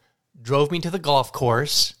wife drove me to the golf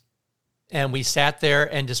course, and we sat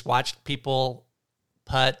there and just watched people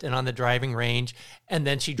putt and on the driving range, and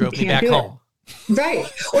then she drove me back home. Right.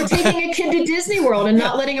 Or taking a kid to Disney World and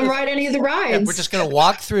not letting him ride any of the rides. Yeah, we're just going to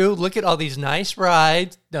walk through, look at all these nice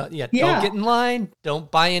rides. Don't get in line.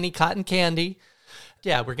 Don't buy any cotton candy.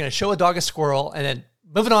 Yeah, we're going to show a dog a squirrel, and then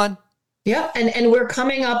moving on. Yeah. And we're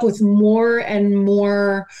coming up with more and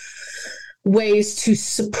more ways to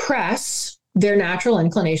suppress their natural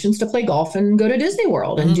inclinations to play golf and go to Disney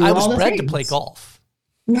World and do all the things. I was bred to play golf.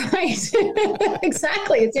 Right.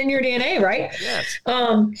 Exactly. It's in your DNA, right? Yes.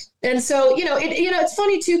 And so, it's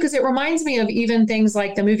funny too, because it reminds me of even things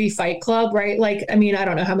like the movie Fight Club, right? Like, I mean, I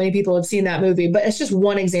don't know how many people have seen that movie, but it's just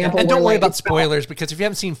one example. And don't worry about spoilers, because if you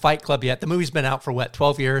haven't seen Fight Club yet, the movie's been out for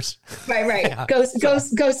 12 years? Right. Yeah.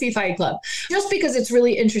 Go see Fight Club. Just because it's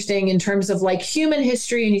really interesting in terms of like human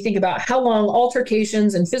history, and you think about how long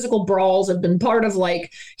altercations and physical brawls have been part of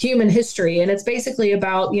like human history. And it's basically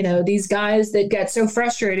about, these guys that get so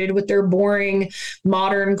frustrated with their boring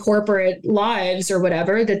modern corporate lives or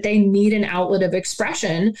whatever, that they need an outlet of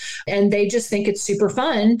expression, and they just think it's super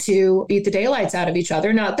fun to beat the daylights out of each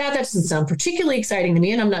other. Now that doesn't sound particularly exciting to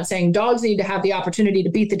me, and I'm not saying dogs need to have the opportunity to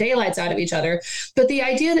beat the daylights out of each other, but the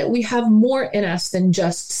idea that we have more in us than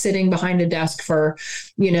just sitting behind a desk for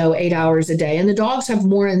 8 hours a day, and the dogs have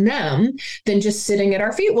more in them than just sitting at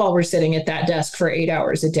our feet while we're sitting at that desk for 8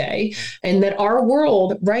 hours a day, and that our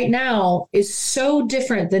world right now is so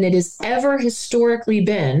different than it has ever historically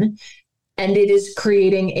been. And it is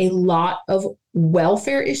creating a lot of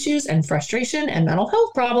welfare issues and frustration and mental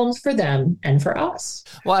health problems for them and for us.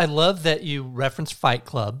 Well, I love that you referenced Fight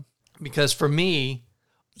Club, because for me,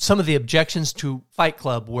 some of the objections to Fight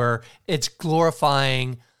Club were it's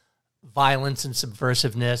glorifying violence and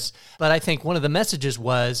subversiveness. But I think one of the messages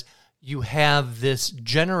was you have this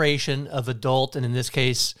generation of adult, and in this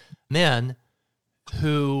case, men,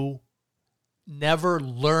 who never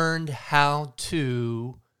learned how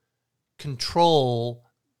to control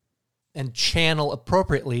and channel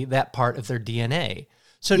appropriately that part of their DNA.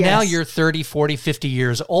 So now you're 30, 40, 50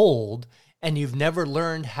 years old, and you've never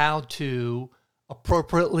learned how to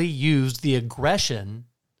appropriately use the aggression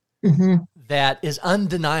that is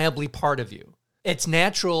undeniably part of you. It's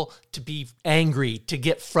natural to be angry, to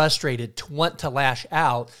get frustrated, to want to lash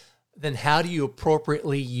out. Then how do you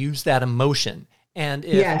appropriately use that emotion? And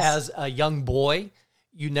if as a young boy,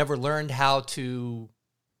 you never learned how to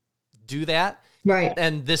do that. Right.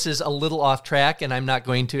 And this is a little off track, and I'm not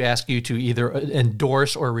going to ask you to either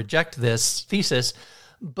endorse or reject this thesis,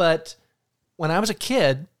 but when I was a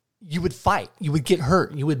kid, you would fight, you would get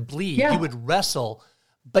hurt, you would bleed, you would wrestle,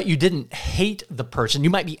 but you didn't hate the person. You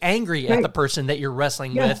might be angry at the person that you're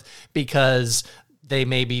wrestling with because they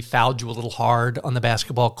maybe fouled you a little hard on the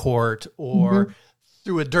basketball court, or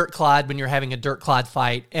threw a dirt clod when you're having a dirt clod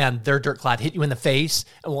fight and their dirt clod hit you in the face,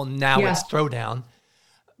 and well, now it's throwdown.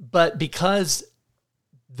 But because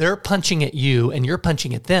they're punching at you and you're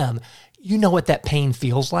punching at them, you know what that pain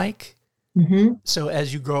feels like. So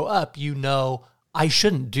as you grow up, I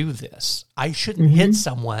shouldn't do this. I shouldn't hit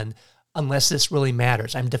someone unless this really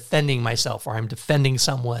matters. I'm defending myself, or I'm defending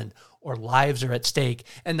someone, or lives are at stake,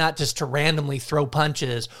 and not just to randomly throw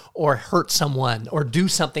punches or hurt someone or do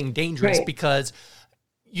something dangerous because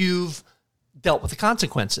you've dealt with the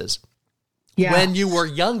consequences. When you were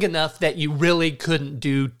young enough that you really couldn't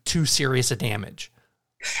do too serious a damage.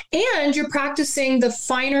 And you're practicing the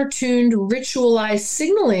finer tuned ritualized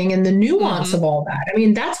signaling and the nuance of all that. I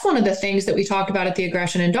mean, that's one of the things that we talked about at the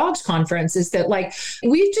Aggression in Dogs conference is that like,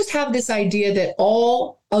 we just have this idea that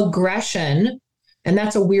all aggression, and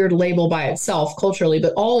that's a weird label by itself culturally,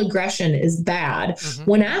 but all aggression is bad.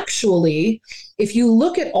 When actually, if you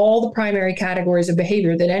look at all the primary categories of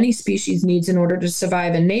behavior that any species needs in order to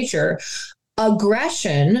survive in nature,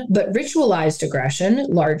 aggression, but ritualized aggression,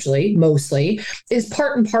 largely, mostly, is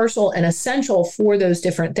part and parcel and essential for those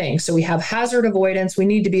different things. So we have hazard avoidance. We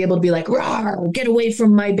need to be able to be like, "Rawr, get away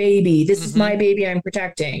from my baby. This is my baby I'm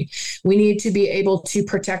protecting." We need to be able to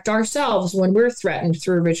protect ourselves when we're threatened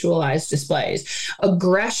through ritualized displays.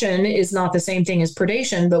 Aggression is not the same thing as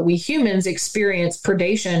predation, but we humans experience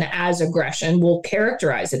predation as aggression. We'll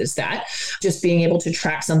characterize it as that, just being able to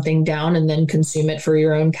track something down and then consume it for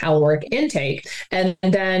your own caloric intake. And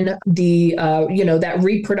then the, that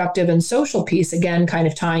reproductive and social piece, again, kind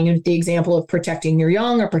of tying into the example of protecting your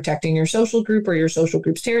young or protecting your social group or your social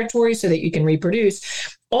group's territory so that you can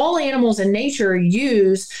reproduce. All animals in nature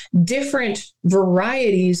use different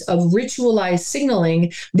varieties of ritualized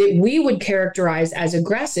signaling that we would characterize as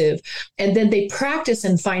aggressive. And then they practice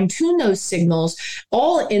and fine tune those signals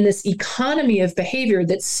all in this economy of behavior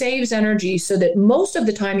that saves energy so that most of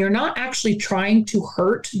the time you're not actually trying to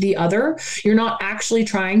hurt the other. You're not actually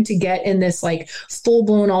trying to get in this like full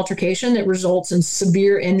blown altercation that results in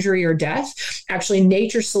severe injury or death. Actually,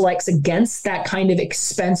 nature selects against that kind of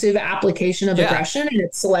expensive application of aggression, and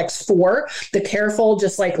it's selects for the careful,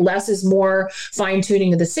 just like less is more fine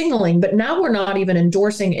tuning of the signaling. But now we're not even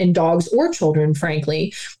endorsing in dogs or children,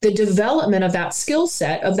 frankly, the development of that skill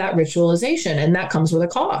set of that ritualization. And that comes with a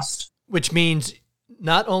cost. Which means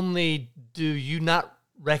not only do you not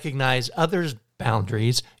recognize others'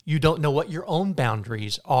 boundaries, you don't know what your own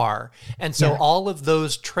boundaries are. And so all of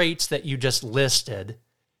those traits that you just listed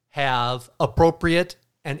have appropriate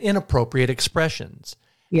and inappropriate expressions.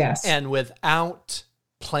 Yes. And without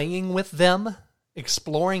playing with them,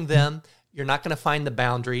 exploring them, you're not going to find the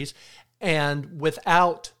boundaries. And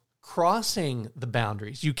without crossing the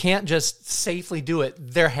boundaries, you can't just safely do it.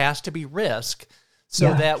 There has to be risk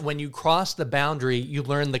so that when you cross the boundary, you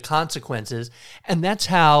learn the consequences. And that's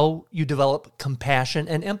how you develop compassion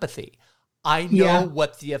and empathy. I know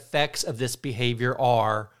what the effects of this behavior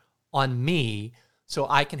are on me, so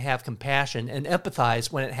I can have compassion and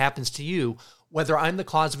empathize when it happens to you, whether I'm the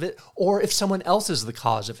cause of it or if someone else is the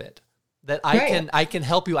cause of it. That I can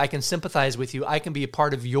help you, I can sympathize with you, I can be a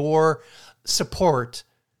part of your support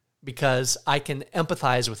because I can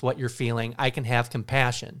empathize with what you're feeling, I can have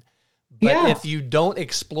compassion. But if you don't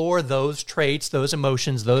explore those traits, those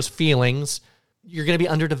emotions, those feelings, you're going to be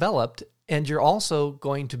underdeveloped, and you're also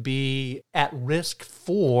going to be at risk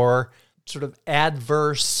for sort of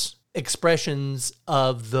adverse expressions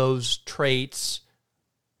of those traits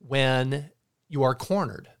when you are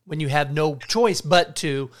cornered, when you have no choice but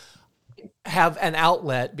to have an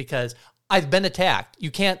outlet because I've been attacked.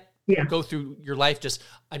 You can't go through your life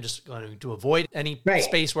I'm just going to avoid any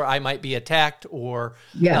space where I might be attacked or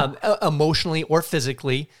emotionally or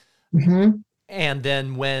physically. And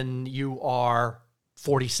then when you are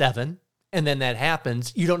 47 and then that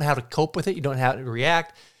happens, you don't know how to cope with it. You don't know how to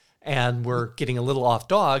react. And we're getting a little off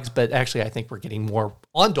dogs, but actually I think we're getting more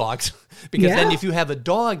on dogs because then if you have a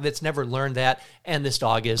dog that's never learned that, and this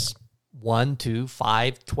dog is 1, 2,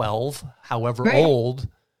 5, 12, however old,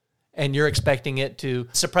 and you're expecting it to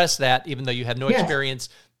suppress that even though you have no experience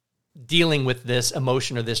dealing with this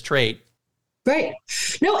emotion or this trait. Right.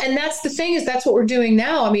 No, and that's the thing is that's what we're doing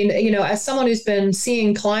now. I mean, as someone who's been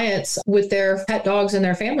seeing clients with their pet dogs and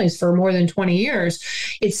their families for more than 20 years,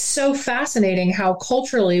 it's so fascinating how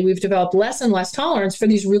culturally we've developed less and less tolerance for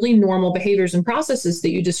these really normal behaviors and processes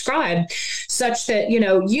that you described, such that,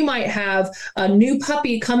 you might have a new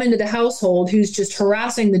puppy come into the household who's just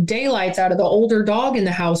harassing the daylights out of the older dog in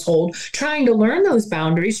the household, trying to learn those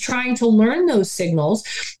boundaries, trying to learn those signals.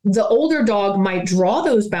 The older dog might draw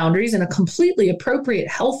those boundaries in a completely appropriate,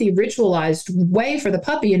 healthy, ritualized way for the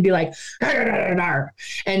puppy and be like,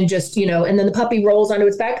 and just, and then the puppy rolls onto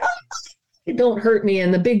its back. Don't hurt me.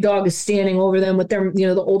 And the big dog is standing over them with their,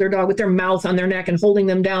 the older dog with their mouth on their neck and holding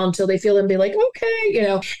them down until they feel them be like,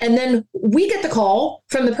 okay, and then we get the call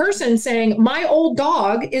from the person saying, my old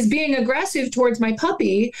dog is being aggressive towards my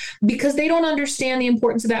puppy because they don't understand the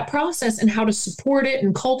importance of that process and how to support it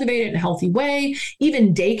and cultivate it in a healthy way.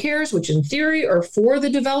 Even daycares, which in theory are for the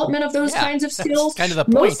development of those kinds of skills, kind of the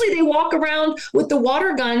point. Mostly they walk around with the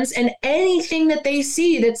water guns and anything that they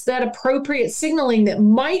see that's that appropriate signaling that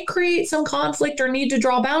might create some conflict or need to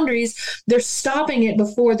draw boundaries, they're stopping it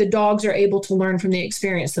before the dogs are able to learn from the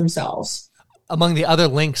experience themselves. Among the other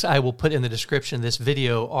links I will put in the description of this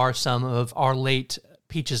video are some of our late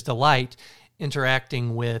Peach's Delight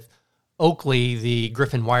interacting with Oakley, the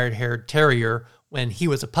Griffin wire-haired terrier, when he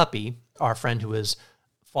was a puppy. Our friend who was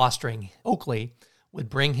fostering Oakley would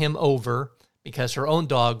bring him over because her own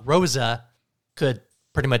dog, Rosa, could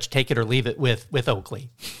pretty much take it or leave it with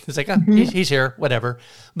Oakley. It's like, he's here, whatever.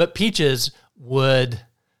 But Peaches would,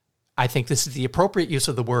 I think this is the appropriate use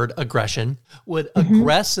of the word aggression, would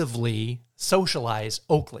aggressively socialize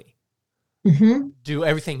Oakley. Do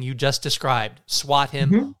everything you just described. Swat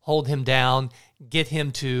him, hold him down, get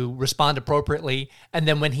him to respond appropriately. And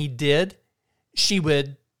then when he did, she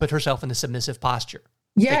would put herself in a submissive posture.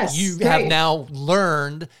 Yes. Like you have now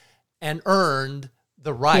learned and earned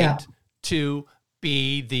the right to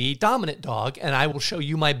be the dominant dog, and I will show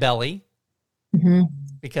you my belly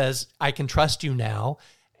because I can trust you now.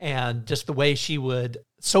 And just the way she would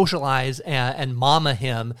socialize and mama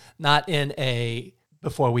him, not in a,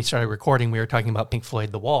 before we started recording, we were talking about Pink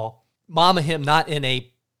Floyd, The Wall. Mama him not in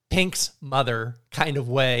a Pink's mother kind of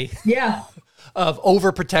way of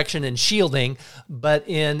overprotection and shielding, but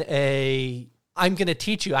in a, I'm going to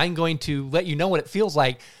teach you, I'm going to let you know what it feels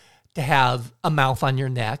like to have a mouth on your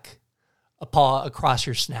neck, a paw across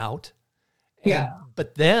your snout.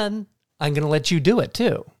 But then I'm going to let you do it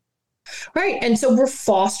too. Right. And so we're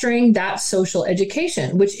fostering that social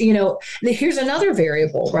education, which, you know, here's another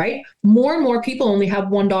variable, right? More and more people only have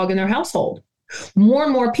one dog in their household. More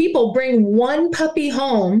and more people bring one puppy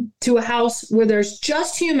home to a house where there's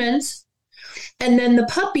just humans. And then the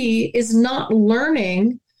puppy is not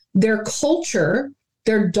learning their culture,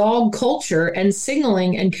 their dog culture and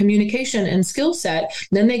signaling and communication and skill set.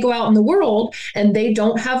 Then they go out in the world and they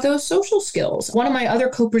don't have those social skills. One of my other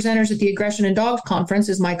co-presenters at the Aggression in Dogs conference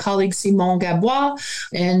is my colleague Simon Gabois,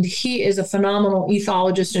 and he is a phenomenal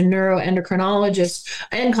ethologist and neuroendocrinologist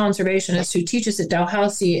and conservationist who teaches at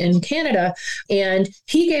Dalhousie in Canada. And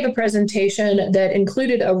he gave a presentation that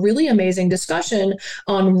included a really amazing discussion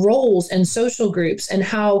on roles and social groups and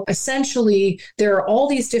how essentially there are all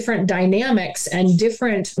these different dynamics and different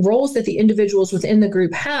roles that the individuals within the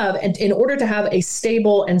group have, and in order to have a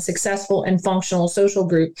stable and successful and functional social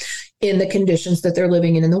group in the conditions that they're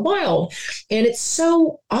living in the wild. And it's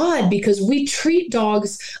so odd because we treat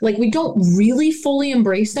dogs like we don't really fully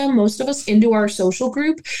embrace them, most of us, into our social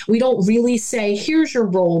group. We don't really say, here's your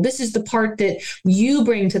role. This is the part that you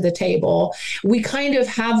bring to the table. We kind of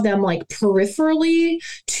have them like peripherally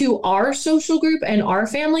to our social group and our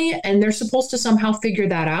family, and they're supposed to somehow figure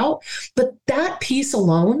that out. But that piece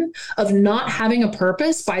alone of not having a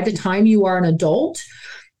purpose by the time you are an adult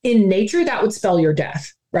in nature, that would spell your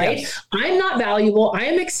death. Right? Yes. I'm not valuable. I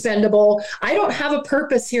am expendable. I don't have a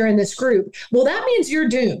purpose here in this group. Well, that means you're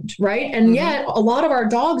doomed, right? And yet a lot of our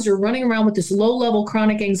dogs are running around with this low-level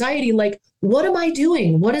chronic anxiety, like, what am I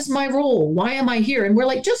doing? What is my role? Why am I here? And we're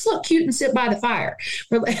like, just look cute and sit by the fire.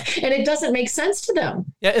 And it doesn't make sense to them.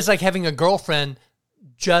 Yeah, it's like having a girlfriend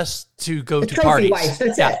just to go to parties. Wife.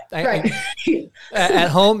 That's it. Right. At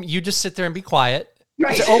home, you just sit there and be quiet.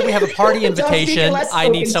 Right. Say, oh, we have a party invitation. I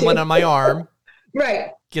need someone on my arm.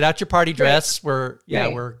 Right. Get out your party dress. We're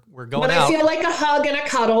going out. I feel like a hug and a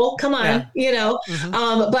cuddle. Come on, you know.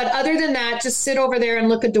 But other than that, just sit over there and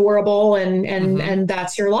look adorable, and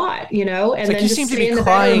that's your lot, you know. And it's like then you just seem to be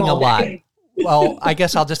crying a lot. Well, I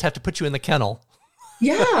guess I'll just have to put you in the kennel.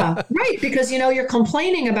 Yeah, right. Because, you know, you're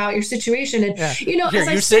complaining about your situation, and you know, here,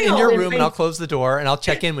 you sit in your room, and I'll close the door, and I'll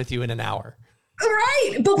check in with you in an hour.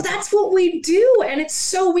 Right. But that's what we do. And it's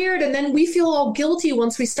so weird. And then we feel all guilty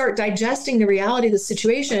once we start digesting the reality of the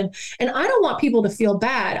situation. And I don't want people to feel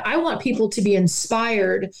bad. I want people to be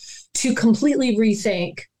inspired to completely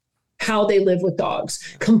rethink how they live with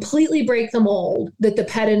dogs, completely break the mold that the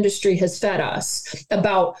pet industry has fed us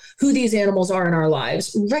about who these animals are in our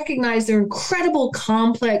lives, recognize their incredible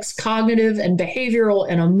complex cognitive and behavioral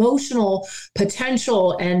and emotional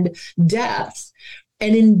potential and depth,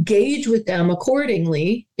 and engage with them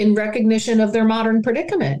accordingly in recognition of their modern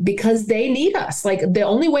predicament, because they need us. Like, the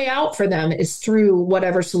only way out for them is through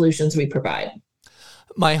whatever solutions we provide.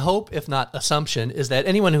 My hope, if not assumption, is that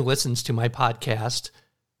anyone who listens to my podcast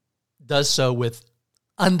does so with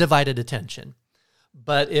undivided attention.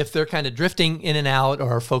 But if they're kind of drifting in and out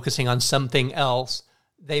or focusing on something else,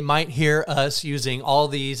 they might hear us using all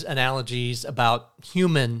these analogies about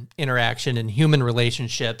human interaction and human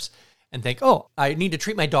relationships and think, oh, I need to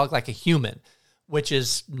treat my dog like a human, which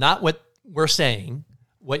is not what we're saying.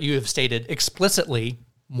 What you have stated explicitly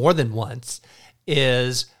more than once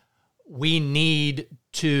is we need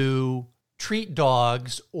to treat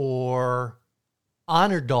dogs or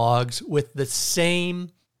honor dogs with the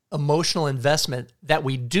same emotional investment that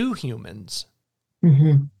we do humans.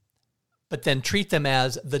 Mm-hmm. but then treat them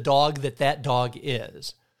as the dog that dog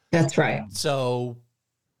is. That's right. So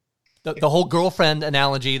the whole girlfriend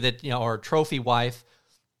analogy that, or trophy wife,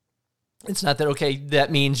 it's not that, okay,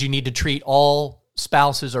 that means you need to treat all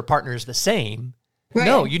spouses or partners the same. Right.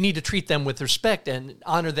 No, you need to treat them with respect and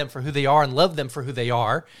honor them for who they are and love them for who they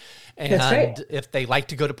are. And that's right. If they like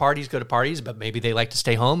to go to parties, but maybe they like to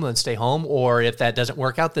stay home, then stay home. Or if that doesn't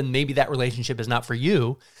work out, then maybe that relationship is not for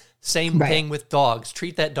you. Same thing with dogs.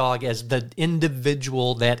 Treat that dog as the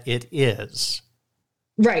individual that it is.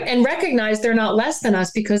 Right. And recognize they're not less than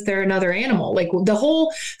us because they're another animal. Like the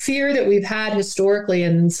whole fear that we've had historically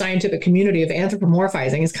in the scientific community of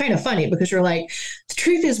anthropomorphizing is kind of funny because you're like, the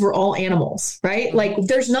truth is we're all animals, right? Like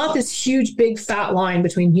there's not this huge, big fat line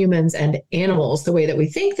between humans and animals the way that we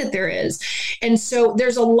think that there is. And so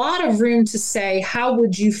there's a lot of room to say, how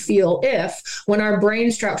would you feel if, when our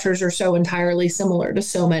brain structures are so entirely similar to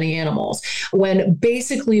so many animals, when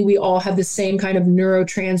basically we all have the same kind of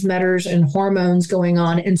neurotransmitters and hormones going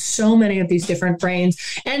on in so many of these different brains,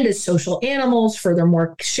 and as social animals,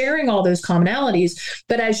 furthermore, sharing all those commonalities.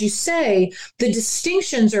 But as you say, the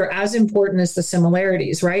distinctions are as important as the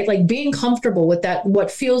similarities, right? Like being comfortable with that,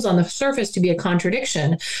 what feels on the surface to be a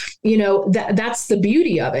contradiction, that's the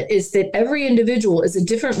beauty of it, is that every individual is a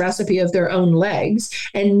different recipe of their own legs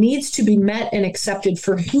and needs to be met and accepted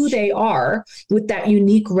for who they are with that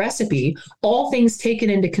unique recipe, all things taken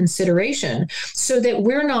into consideration, so that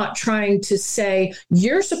we're not trying to say,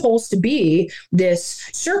 you're supposed to be this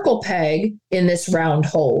circle peg in this round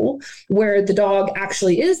hole, where the dog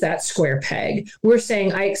actually is that square peg. We're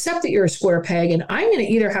saying, I accept that you're a square peg, and I'm going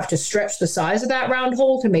to either have to stretch the size of that round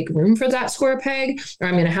hole to make room for that square peg, or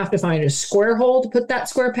I'm going to have to find a square hole to put that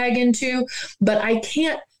square peg into. But I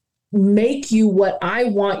can't make you what I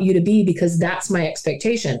want you to be because that's my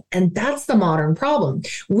expectation. And that's the modern problem.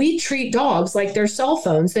 We treat dogs like they're cell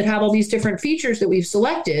phones that have all these different features that we've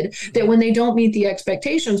selected, that when they don't meet the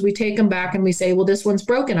expectations, we take them back and we say, well, this one's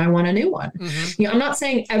broken, I want a new one. Mm-hmm. I'm not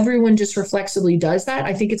saying everyone just reflexively does that.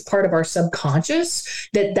 I think it's part of our subconscious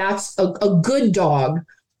that's a good dog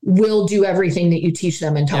will do everything that you teach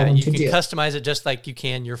them and tell them to do. You can customize it just like you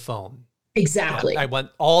can your phone. Exactly. I want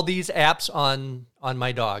all these apps on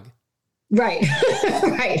my dog. Right.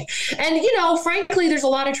 Right. And, frankly, there's a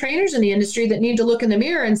lot of trainers in the industry that need to look in the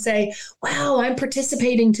mirror and say, wow, I'm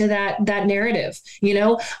participating to that narrative.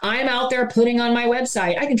 I'm out there putting on my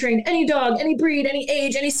website, I can train any dog, any breed, any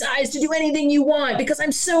age, any size to do anything you want because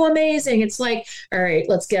I'm so amazing. It's like, all right,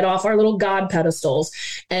 let's get off our little God pedestals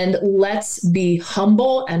and let's be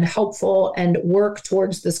humble and helpful and work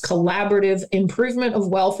towards this collaborative improvement of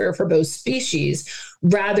welfare for both species,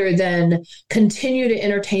 rather than continue to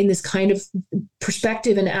entertain this kind of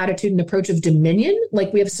perspective and attitude and approach of dominion,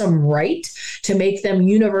 like we have some right to make them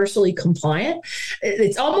universally compliant.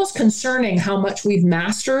 It's almost concerning how much we've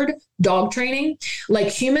mastered dog training. Like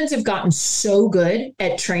humans have gotten so good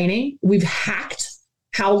at training, we've hacked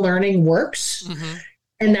how learning works. Mm-hmm.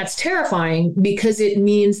 And that's terrifying because it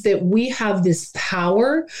means that we have this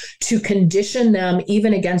power to condition them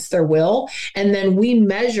even against their will. And then we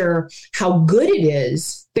measure how good it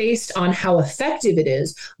is based on how effective it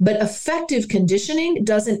is. But effective conditioning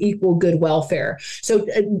doesn't equal good welfare. So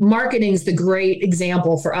marketing is the great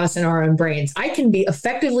example for us in our own brains. I can be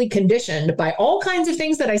effectively conditioned by all kinds of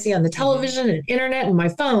things that I see on the television and internet and my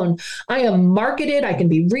phone. I am marketed. I can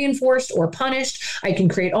be reinforced or punished. I can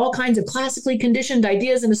create all kinds of classically conditioned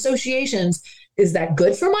ideas and associations. Is that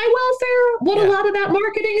good for my welfare? What a lot of that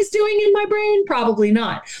marketing is doing in my brain? Probably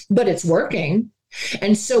not, but it's working.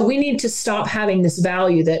 And so we need to stop having this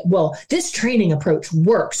value that, well, this training approach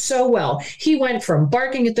works so well. He went from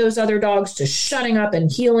barking at those other dogs to shutting up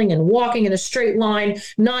and heeling and walking in a straight line,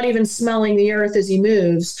 not even smelling the earth as he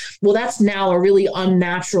moves. Well, that's now a really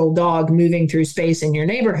unnatural dog moving through space in your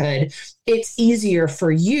neighborhood. It's easier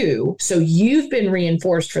for you. So you've been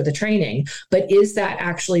reinforced for the training, but is that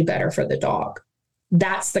actually better for the dog?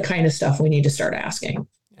 That's the kind of stuff we need to start asking.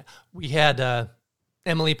 We had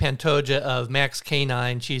Emily Pantoja of Max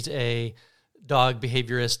Canine. She's a dog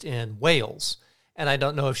behaviorist in Wales. And I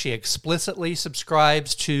don't know if she explicitly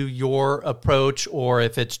subscribes to your approach or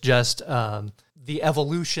if it's just the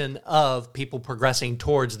evolution of people progressing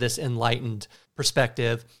towards this enlightened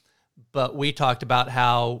perspective. But we talked about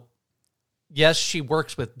how, yes, she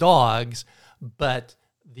works with dogs, but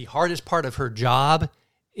the hardest part of her job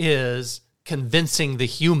is convincing the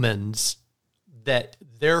humans that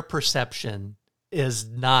their perception is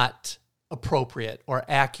not appropriate or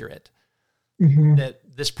accurate. Mm-hmm. That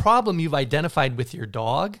this problem you've identified with your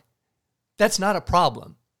dog, that's not a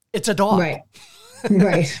problem. It's a dog. Right.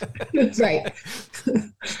 Right. Right.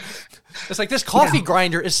 It's like, this coffee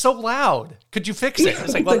grinder is so loud. Could you fix it?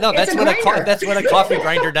 It's like, well, no, that's what a coffee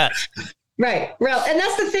grinder does. Right. Well, and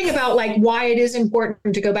that's the thing about like why it is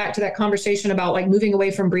important to go back to that conversation about like moving away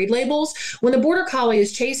from breed labels. When the Border Collie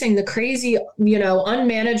is chasing the crazy,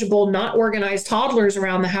 unmanageable, not organized toddlers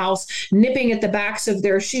around the house, nipping at the backs of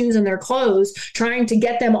their shoes and their clothes, trying to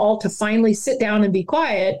get them all to finally sit down and be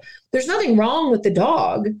quiet, there's nothing wrong with the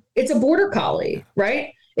dog. It's a Border Collie,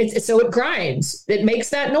 right? So it grinds. It makes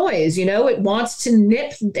that noise, it wants to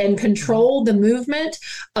nip and control the movement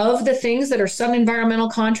of the things that are sudden environmental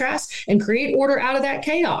contrast and create order out of that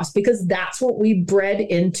chaos, because that's what we bred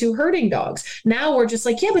into herding dogs. Now we're just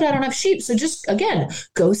like, yeah, but I don't have sheep. So just, again,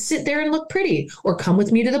 go sit there and look pretty, or come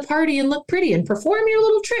with me to the party and look pretty and perform your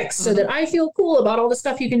little tricks so that I feel cool about all the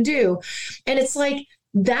stuff you can do. And it's like,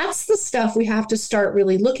 that's the stuff we have to start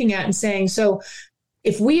really looking at and saying, so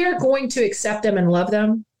if we are going to accept them and love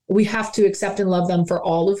them, we have to accept and love them for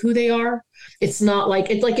all of who they are. It's like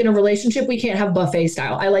in a relationship, we can't have buffet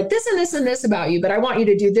style. I like this and this and this about you, but I want you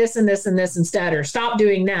to do this and this and this instead, or stop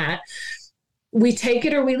doing that. We take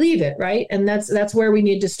it or we leave it, right? And that's where we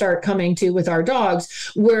need to start coming to with our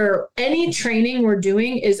dogs, where any training we're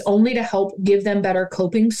doing is only to help give them better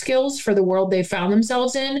coping skills for the world they found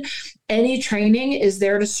themselves in. Any training is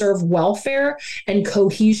there to serve welfare and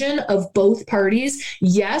cohesion of both parties.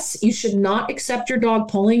 Yes, you should not accept your dog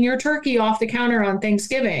pulling your turkey off the counter on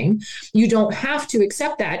Thanksgiving. You don't have to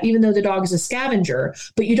accept that, even though the dog is a scavenger,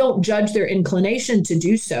 but you don't judge their inclination to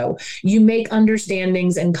do so. You make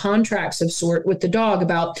understandings and contracts of sort with the dog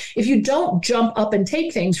about, if you don't jump up and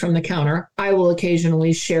take things from the counter, I will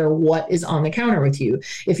occasionally share what is on the counter with you.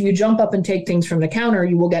 If you jump up and take things from the counter,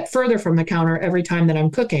 you will get further from the counter every time that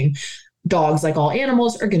I'm cooking. Dogs, like all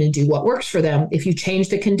animals, are going to do what works for them. If you change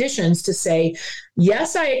the conditions to say,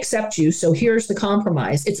 yes, I accept you, so here's the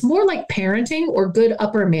compromise. It's more like parenting or good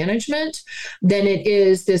upper management than it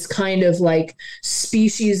is this kind of like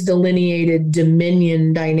species delineated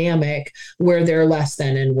dominion dynamic where they're less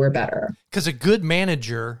than and we're better. Because a good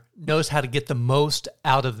manager knows how to get the most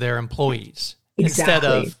out of their employees. Exactly. Instead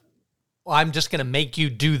of, well, I'm just going to make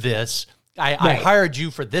you do this. I Right. hired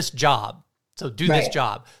you for this job. So do this Right.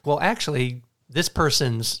 job. Well, actually, this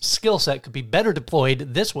person's skill set could be better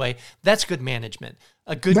deployed this way. That's good management.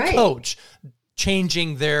 A good Right. coach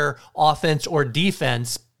changing their offense or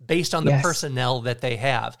defense based on the Yes. personnel that they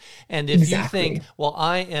have. And if Exactly. you think, well,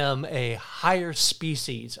 I am a higher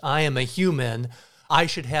species, I am a human, I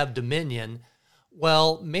should have dominion.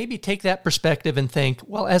 Well, maybe take that perspective and think,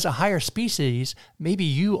 well, as a higher species, maybe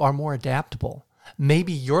you are more adaptable.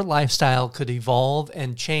 Maybe your lifestyle could evolve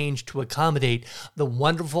and change to accommodate the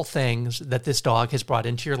wonderful things that this dog has brought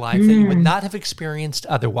into your life that you would not have experienced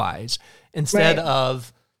otherwise, instead Right.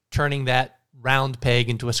 of turning that round peg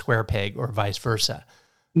into a square peg or vice versa.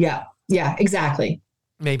 Yeah, exactly.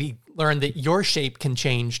 Maybe learn that your shape can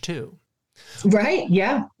change too. Right.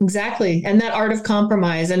 Yeah, exactly. And that art of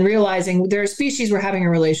compromise and realizing there are species we're having a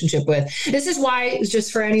relationship with. This is why,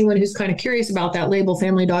 just for anyone who's kind of curious about that label,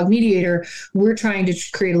 family dog mediator, we're trying to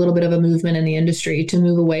create a little bit of a movement in the industry to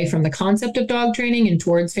move away from the concept of dog training and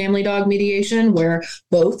towards family dog mediation, where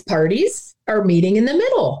both parties are meeting in the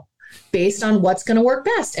middle based on what's going to work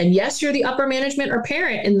best. And yes, you're the upper management or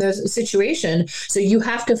parent in the situation. So you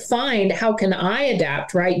have to find, how can I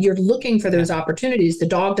adapt, right? You're looking for those opportunities. The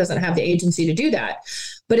dog doesn't have the agency to do that.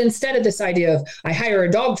 But instead of this idea of, I hire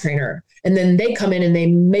a dog trainer and then they come in and they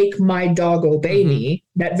make my dog obey me,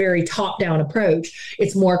 that very top-down approach,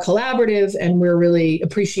 it's more collaborative, and we're really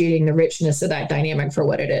appreciating the richness of that dynamic for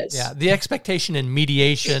what it is. Yeah, the expectation in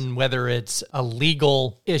mediation, whether it's a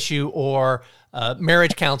legal issue or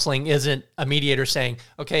marriage counseling, isn't a mediator saying,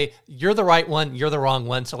 okay, you're the right one, you're the wrong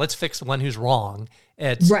one, so let's fix the one who's wrong.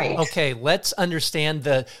 It's, right. Okay, let's understand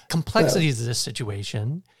the complexities of this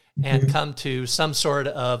situation and come to some sort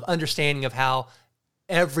of understanding of how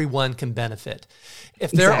everyone can benefit.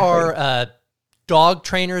 If there are dog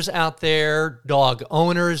trainers out there, dog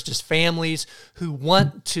owners, just families who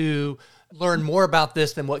want to learn more about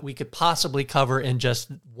this than what we could possibly cover in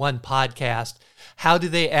just one podcast, how do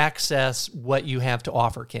they access what you have to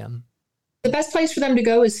offer, Kim? The best place for them to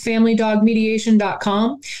go is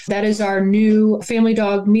familydogmediation.com. That is our new Family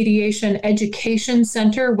Dog Mediation Education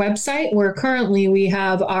Center website, where currently we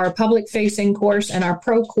have our public-facing course and our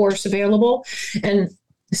pro course available. And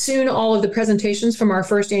soon all of the presentations from our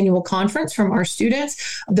first annual conference from our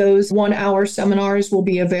students. Those 1-hour seminars will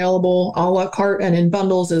be available a la carte and in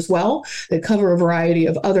bundles as well that cover a variety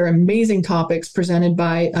of other amazing topics presented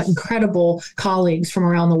by incredible colleagues from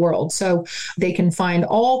around the world. So they can find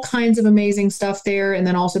all kinds of amazing stuff there. And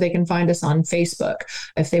then also they can find us on Facebook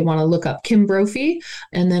if they want to look up Kim Brophy.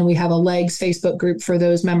 And then we have a LEGS Facebook group for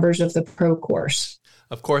those members of the pro course.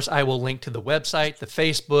 Of course, I will link to the website, the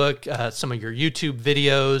Facebook, some of your YouTube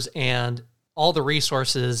videos, and all the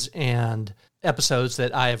resources and episodes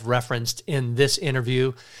that I have referenced in this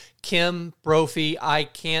interview. Kim Brophy, I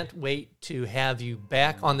can't wait to have you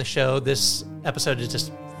back on the show. This episode has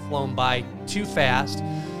just flown by too fast.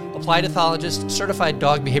 Applied ethologist, certified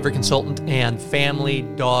dog behavior consultant, and family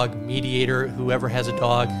dog mediator. Whoever has a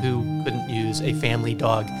dog who couldn't use a family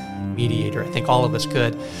dog mediator. I think all of us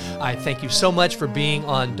could. I thank you so much for being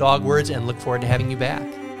on Dog Words and look forward to having you back.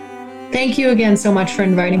 Thank you again so much for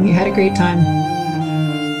inviting me. I had a great time.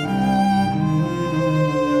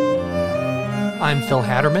 I'm Phil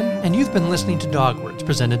Hatterman, and you've been listening to Dog Words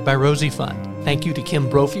presented by Rosie Fund. Thank you to Kim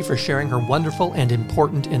Brophy for sharing her wonderful and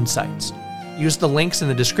important insights. Use the links in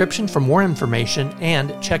the description for more information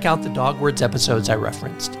and check out the Dog Words episodes I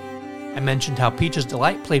referenced. I mentioned how Peaches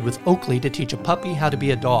Delight played with Oakley to teach a puppy how to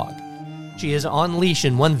be a dog. She is on leash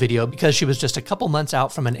in one video because she was just a couple months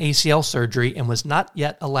out from an ACL surgery and was not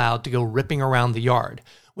yet allowed to go ripping around the yard,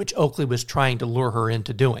 which Oakley was trying to lure her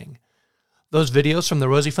into doing. Those videos from the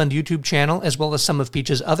Rosie Fund YouTube channel, as well as some of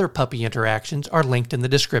Peach's other puppy interactions, are linked in the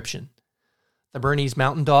description. The Bernese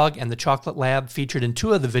Mountain Dog and the Chocolate Lab featured in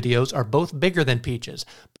 2 of the videos are both bigger than Peaches,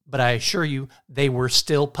 but I assure you they were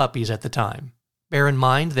still puppies at the time. Bear in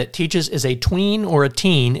mind that Teaches is a tween or a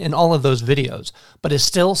teen in all of those videos, but is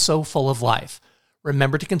still so full of life.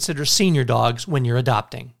 Remember to consider senior dogs when you're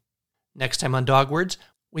adopting. Next time on Dog Words,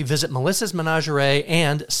 we visit Melissa's Menagerie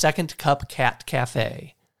and Second Cup Cat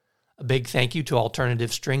Cafe. A big thank you to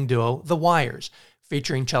alternative string duo The Wires,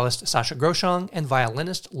 featuring cellist Sasha Groshong and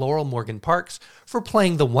violinist Laurel Morgan Parks, for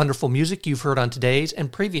playing the wonderful music you've heard on today's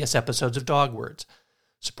and previous episodes of Dog Words.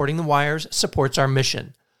 Supporting The Wires supports our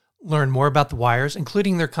mission. Learn more about The Wires,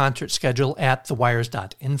 including their concert schedule, at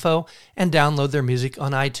thewires.info and download their music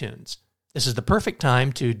on iTunes. This is the perfect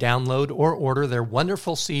time to download or order their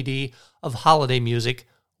wonderful CD of holiday music,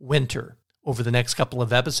 Winter. Over the next couple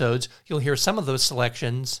of episodes, you'll hear some of those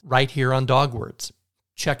selections right here on Dog Words.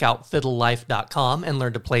 Check out fiddlelife.com and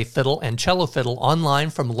learn to play fiddle and cello fiddle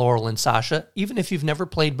online from Laurel and Sasha, even if you've never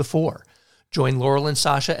played before. Join Laurel and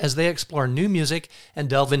Sasha as they explore new music and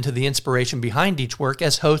delve into the inspiration behind each work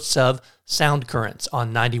as hosts of Sound Currents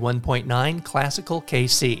on 91.9 Classical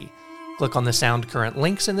KC. Click on the Sound Current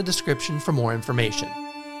links in the description for more information.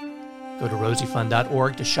 Go to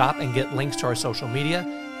rosiefund.org to shop and get links to our social media.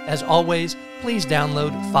 As always, please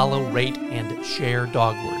download, follow, rate, and share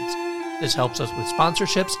Dog Words. This helps us with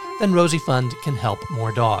sponsorships, then Rosie Fund can help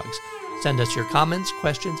more dogs. Send us your comments,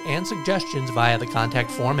 questions, and suggestions via the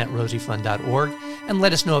contact form at rosiefund.org, and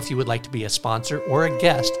let us know if you would like to be a sponsor or a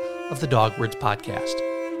guest of the Dog Words podcast.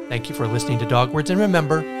 Thank you for listening to Dog Words, and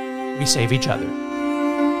remember, we save each other.